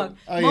mohawk. mohawk?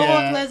 Oh, Mohawk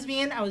yeah.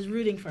 lesbian. I was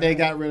rooting for They her.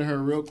 got rid of her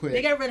real quick.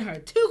 They got rid of her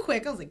too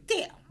quick. I was like,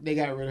 damn. They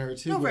got rid of her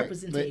too No quick.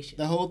 representation.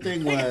 But the whole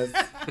thing was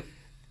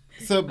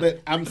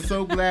But I'm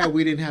so glad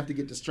we didn't have to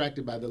get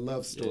distracted by the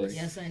love story.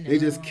 Yes, I know. They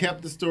just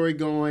kept the story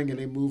going and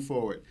they moved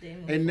forward. They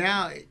moved And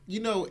now,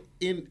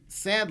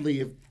 sadly,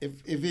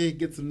 if it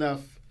gets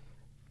enough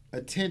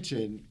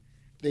attention,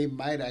 they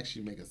might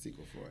actually make a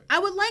sequel for it. I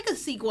would like a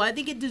sequel. I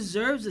think it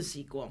deserves a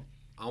sequel.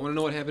 I want to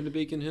know what happened to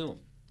Beacon Hill.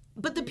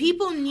 But the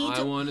people need I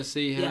to. want to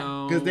see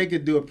how. Because they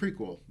could do a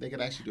prequel. They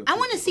could actually do a prequel. I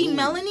want to see Ooh.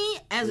 Melanie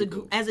as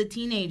Prequel. as a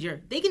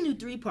teenager. They can do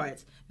 3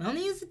 parts.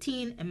 Melanie as a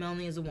teen and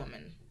Melanie as a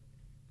woman.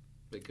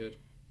 They could.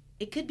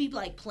 It could be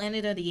like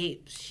Planet of the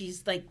Apes.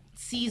 She's like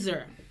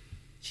Caesar.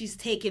 She's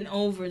taking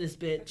over this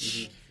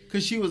bitch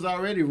Because she was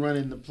already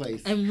running the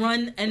place. and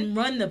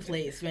run the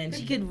place, man.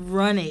 She could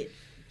run it.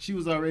 She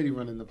was already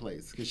running the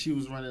place. Because she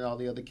was running all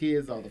the other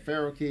kids, all the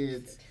Pharaoh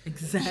kids.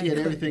 Exactly. She had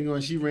everything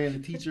going. She ran the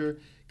teacher.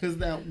 Because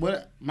now,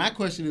 my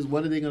question is,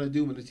 what are they going to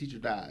do when the teacher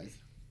dies?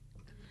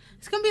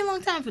 It's gonna be a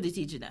long time for the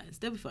teacher dies.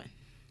 They'll be fine.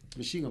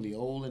 But she going to be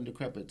old and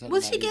decrepit. talking Well,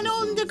 about she get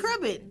old and ABCs.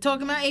 decrepit.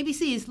 Talking about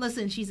ABCs.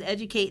 Listen, she's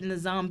educating the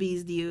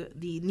zombies, the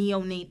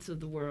neonates of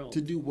the world,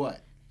 To do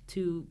what?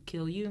 to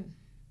kill you.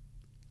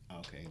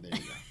 Okay, there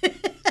you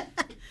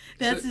go.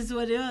 That's just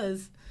what it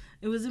was.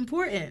 It was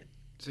important.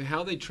 So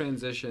how they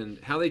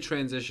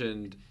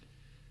transitioned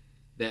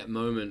that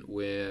moment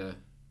where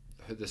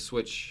the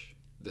switch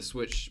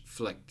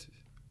flicked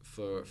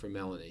for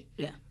Melanie.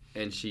 Yeah.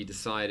 And she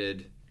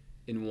decided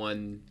in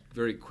one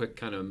very quick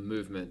kind of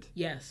movement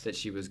Yes. that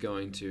she was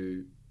going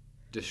to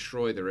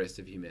destroy the rest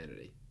of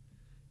humanity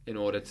in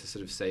order to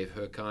sort of save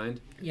her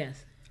kind.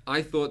 Yes.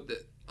 I thought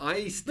that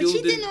I But still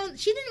she didn't.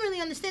 She didn't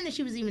really understand that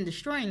she was even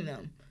destroying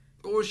them.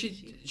 Or she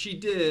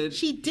did.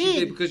 She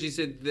did. Because she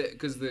said that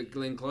because the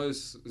Glenn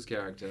Close's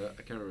character,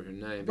 I can't remember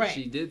her name, but Right.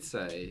 she did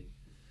say,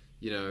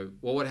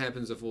 well, what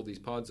happens if all these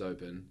pods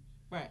open?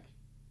 Right.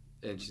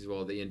 And she's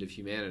the end of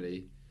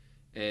humanity.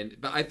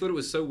 But I thought it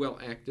was so well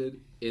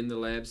acted in the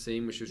lab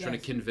scene where she was trying to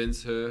Yes.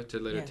 convince her to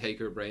let her Yeah. take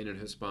her brain and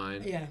her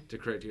spine Yeah. to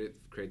create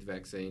the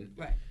vaccine.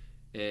 Right.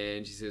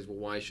 And she says, well,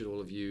 why should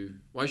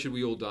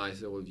we all die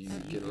so all of you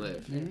can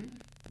live? Mhm.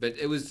 But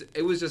it was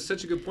just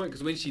such a good point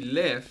because when she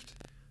left,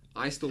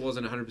 I still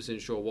wasn't 100%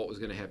 sure what was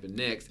going to happen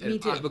next. Me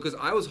too. Because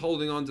I was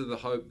holding on to the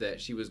hope that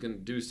she was going to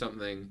do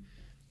something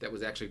that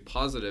was actually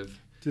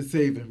positive. To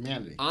save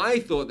humanity. I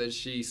thought that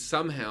she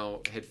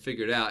somehow had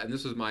figured out, and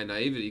this was my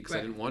naivety because I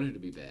Right. didn't want her to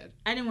be bad,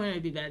 I didn't want her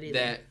to be bad either.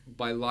 that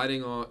by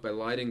lighting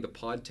the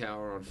pod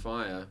tower on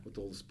fire with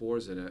all the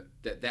spores in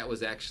it, that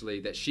was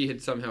actually that she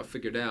had somehow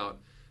figured out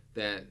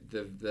that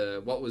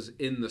the what was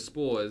in the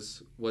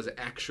spores was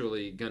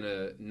actually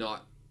gonna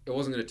not. It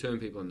wasn't going to turn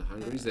people into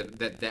hungries.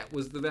 That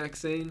was the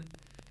vaccine.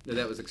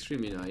 That was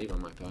extremely naive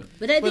on my part.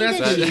 But I But think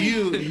that's that what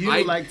she, you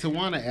I- like to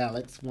want to,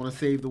 Alex. Want to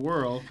save the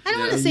world. I don't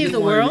want Yeah. to save You the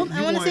wanted- world. you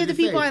I want to wanted save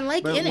the people I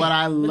like but in it. what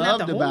I but not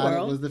loved the whole about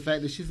world. it was the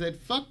fact that she said,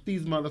 "Fuck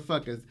these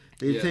motherfuckers.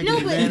 They've Yeah. taken No,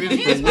 but advantage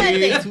here's for my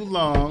way thing. too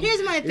long.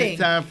 Here's my thing.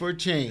 It's time for a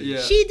change."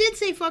 Yeah. She did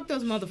say fuck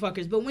those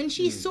motherfuckers, but when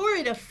she saw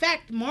it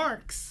affect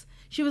Marx,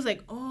 she was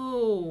like,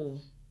 oh,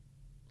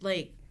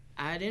 like,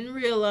 I didn't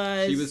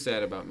realize. She was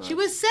sad about Mark. She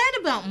was sad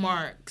about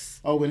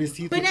Marx. Oh, when his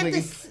teeth were But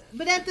clicking.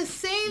 at the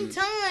same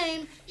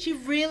time, she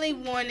really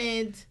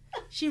wanted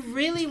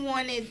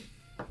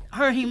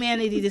her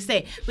humanity to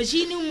stay. But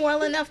she knew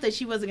well enough that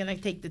she wasn't going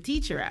to take the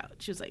teacher out.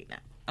 She was like, no,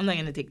 I'm not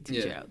going to take the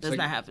teacher out. That's So-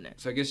 not happening.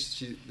 So I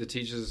guess the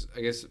teachers,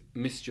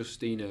 Miss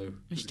Justino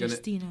Miss is gonna,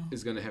 Justino.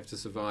 is going to have to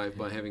survive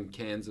by having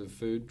cans of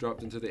food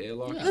dropped into the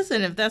airlock.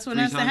 Listen, if that's what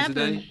 3 has to times a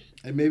happen. day.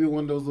 And maybe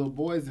one of those little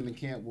boys in the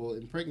camp will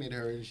impregnate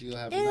her, and she'll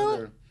have Ew.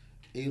 another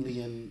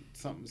alien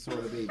something sort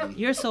of baby.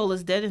 Your soul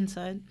is dead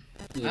inside.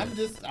 Yeah.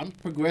 I'm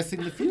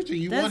progressing the future.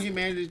 You That's- want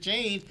humanity to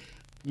change.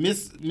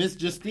 Miss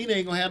Justina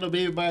ain't gonna have no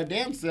baby by her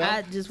damn self.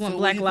 I just want So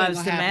Black what do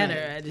you think Lives to gonna happen?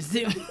 Matter. I just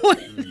didn't want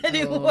it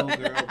anymore. Oh,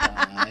 girl,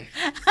 bye.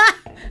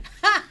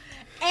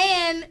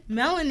 And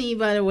Melanie,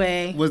 by the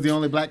way, Was the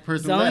only black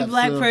person the only left.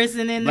 black so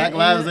person in Black the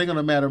lives ain't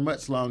gonna matter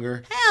much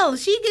longer. Hell,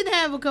 she could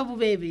have a couple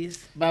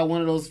babies. By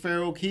one of those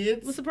Pharaoh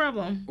kids. What's the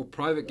problem? Well,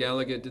 Private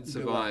Gallagher did luck.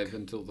 survive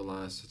until the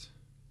last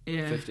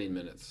Yeah, 15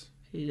 minutes.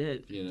 he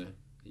did.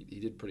 He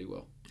did pretty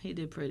well. He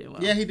did pretty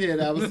well. Yeah, he did.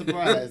 I was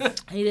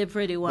surprised. He did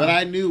pretty well. But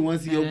I knew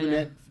once he No, no, opened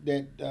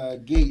no.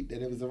 that gate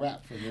that it was a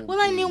wrap for him. Well,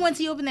 I knew once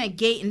he opened that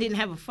gate and didn't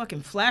have a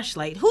fucking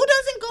flashlight. Who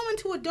doesn't go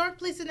into a dark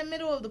place in the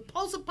middle of the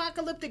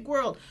post-apocalyptic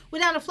world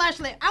without a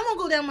flashlight? I won't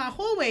go down my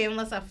hallway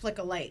unless I flick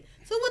a light.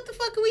 So what the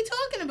fuck are we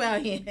talking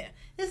about here?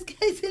 This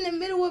guy's in the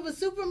middle of a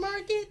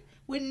supermarket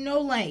with no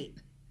light.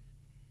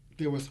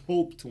 There was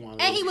hope to one.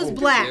 And he was Hope.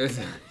 black. Yes.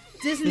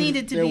 This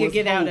needed to There be a was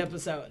Get Out hope.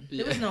 episode. Yeah.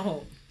 There was no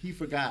hope. He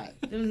forgot.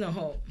 There was no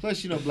hope.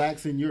 Plus,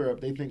 blacks in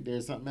Europe, they think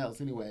there's something else.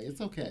 Anyway, it's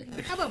okay.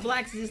 How about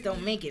blacks just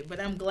don't make it? But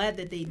I'm glad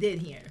that they did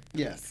here.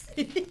 Yes.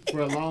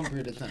 For a long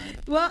period of time.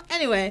 Well,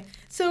 anyway,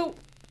 so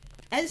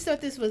I just thought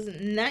this was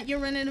not your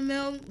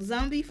run-of-the-mill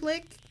zombie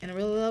flick, and I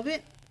really love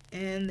it.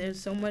 And there's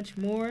so much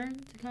more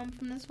to come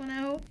from this one,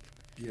 I hope.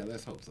 Yeah,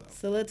 let's hope so.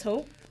 So let's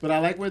hope. But I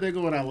like where they're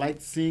going. I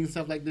like seeing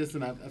stuff like this,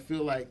 and I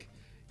feel like,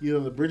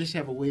 the British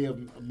have a way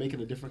of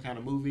making a different kind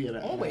of movie, and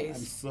Always.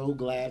 I'm so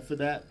glad for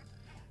that.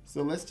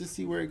 So let's just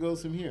see where it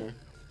goes from here.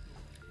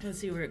 Let's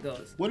see where it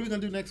goes. What are we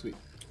gonna do next week?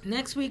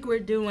 Next week we're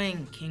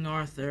doing King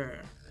Arthur.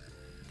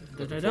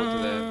 Looking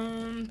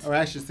forward to Or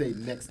I should say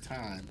next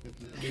time.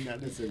 It may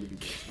not necessarily be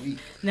next week.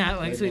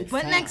 Not next week,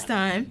 but next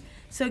time. time.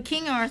 So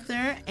King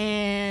Arthur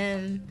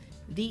and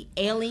the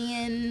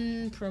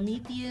Alien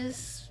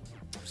Prometheus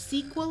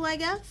sequel, I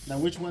guess. Now,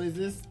 which one is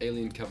this?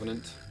 Alien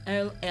Covenant.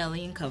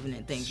 Alien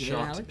Covenant. Thank you,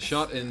 Alex.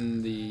 Shot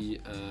in the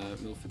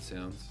Milford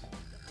Sounds,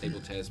 Abel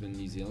Tasman,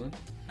 New Zealand.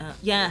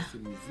 Yeah, It's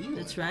in New Zealand.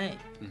 that's right.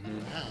 Mm-hmm.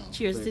 Wow.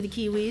 Cheers to the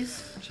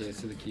Kiwis. Cheers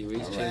to the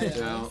Kiwis. All Cheers right.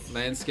 to our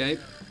landscape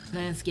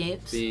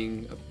Landscapes.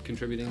 being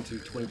contributing to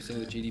 20% of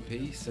the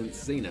GDP since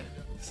Xena.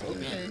 So,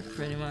 Okay.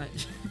 Pretty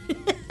much.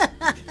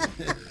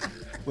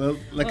 Well,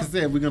 like I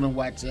said, we're gonna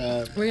watch.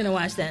 We're going to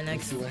watch that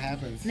See what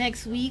happens.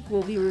 next week.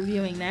 We'll be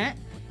reviewing that.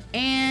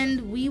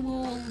 And we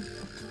will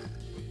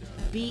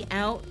be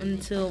out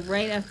until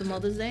right after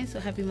Mother's Day. So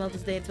happy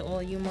Mother's Day to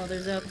all you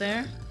mothers out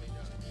there.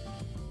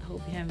 I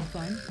hope you're having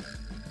fun.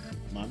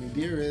 Mommy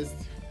dearest.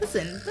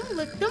 Listen, don't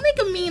make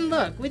a mean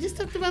look. We just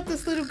talked about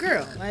this little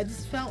girl. I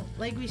just felt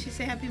like we should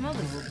say happy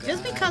Mother's Day. Oh,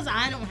 Just God. because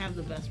I don't have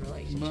the best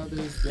relationship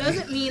Mother's Day.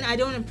 doesn't mean I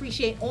don't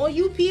appreciate all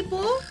you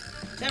people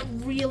that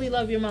really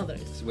love your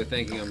mothers. so we're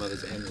thanking our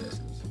mothers and the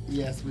listeners.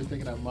 Yes, we're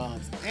thinking of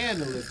moms and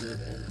the listeners,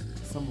 and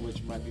some of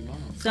which might be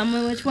moms. Some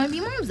of which might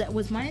be moms. That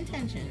was my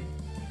intention.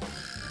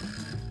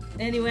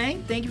 Anyway,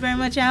 thank you very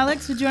much,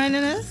 Alex, for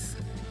joining us.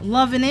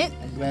 Loving it.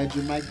 I'm glad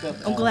you're mic'd up.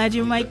 I'm glad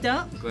you're mic'd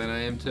up. Glad I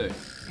am too.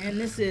 And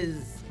this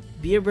is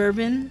Beer,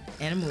 Bourbon,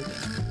 and a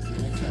Movie.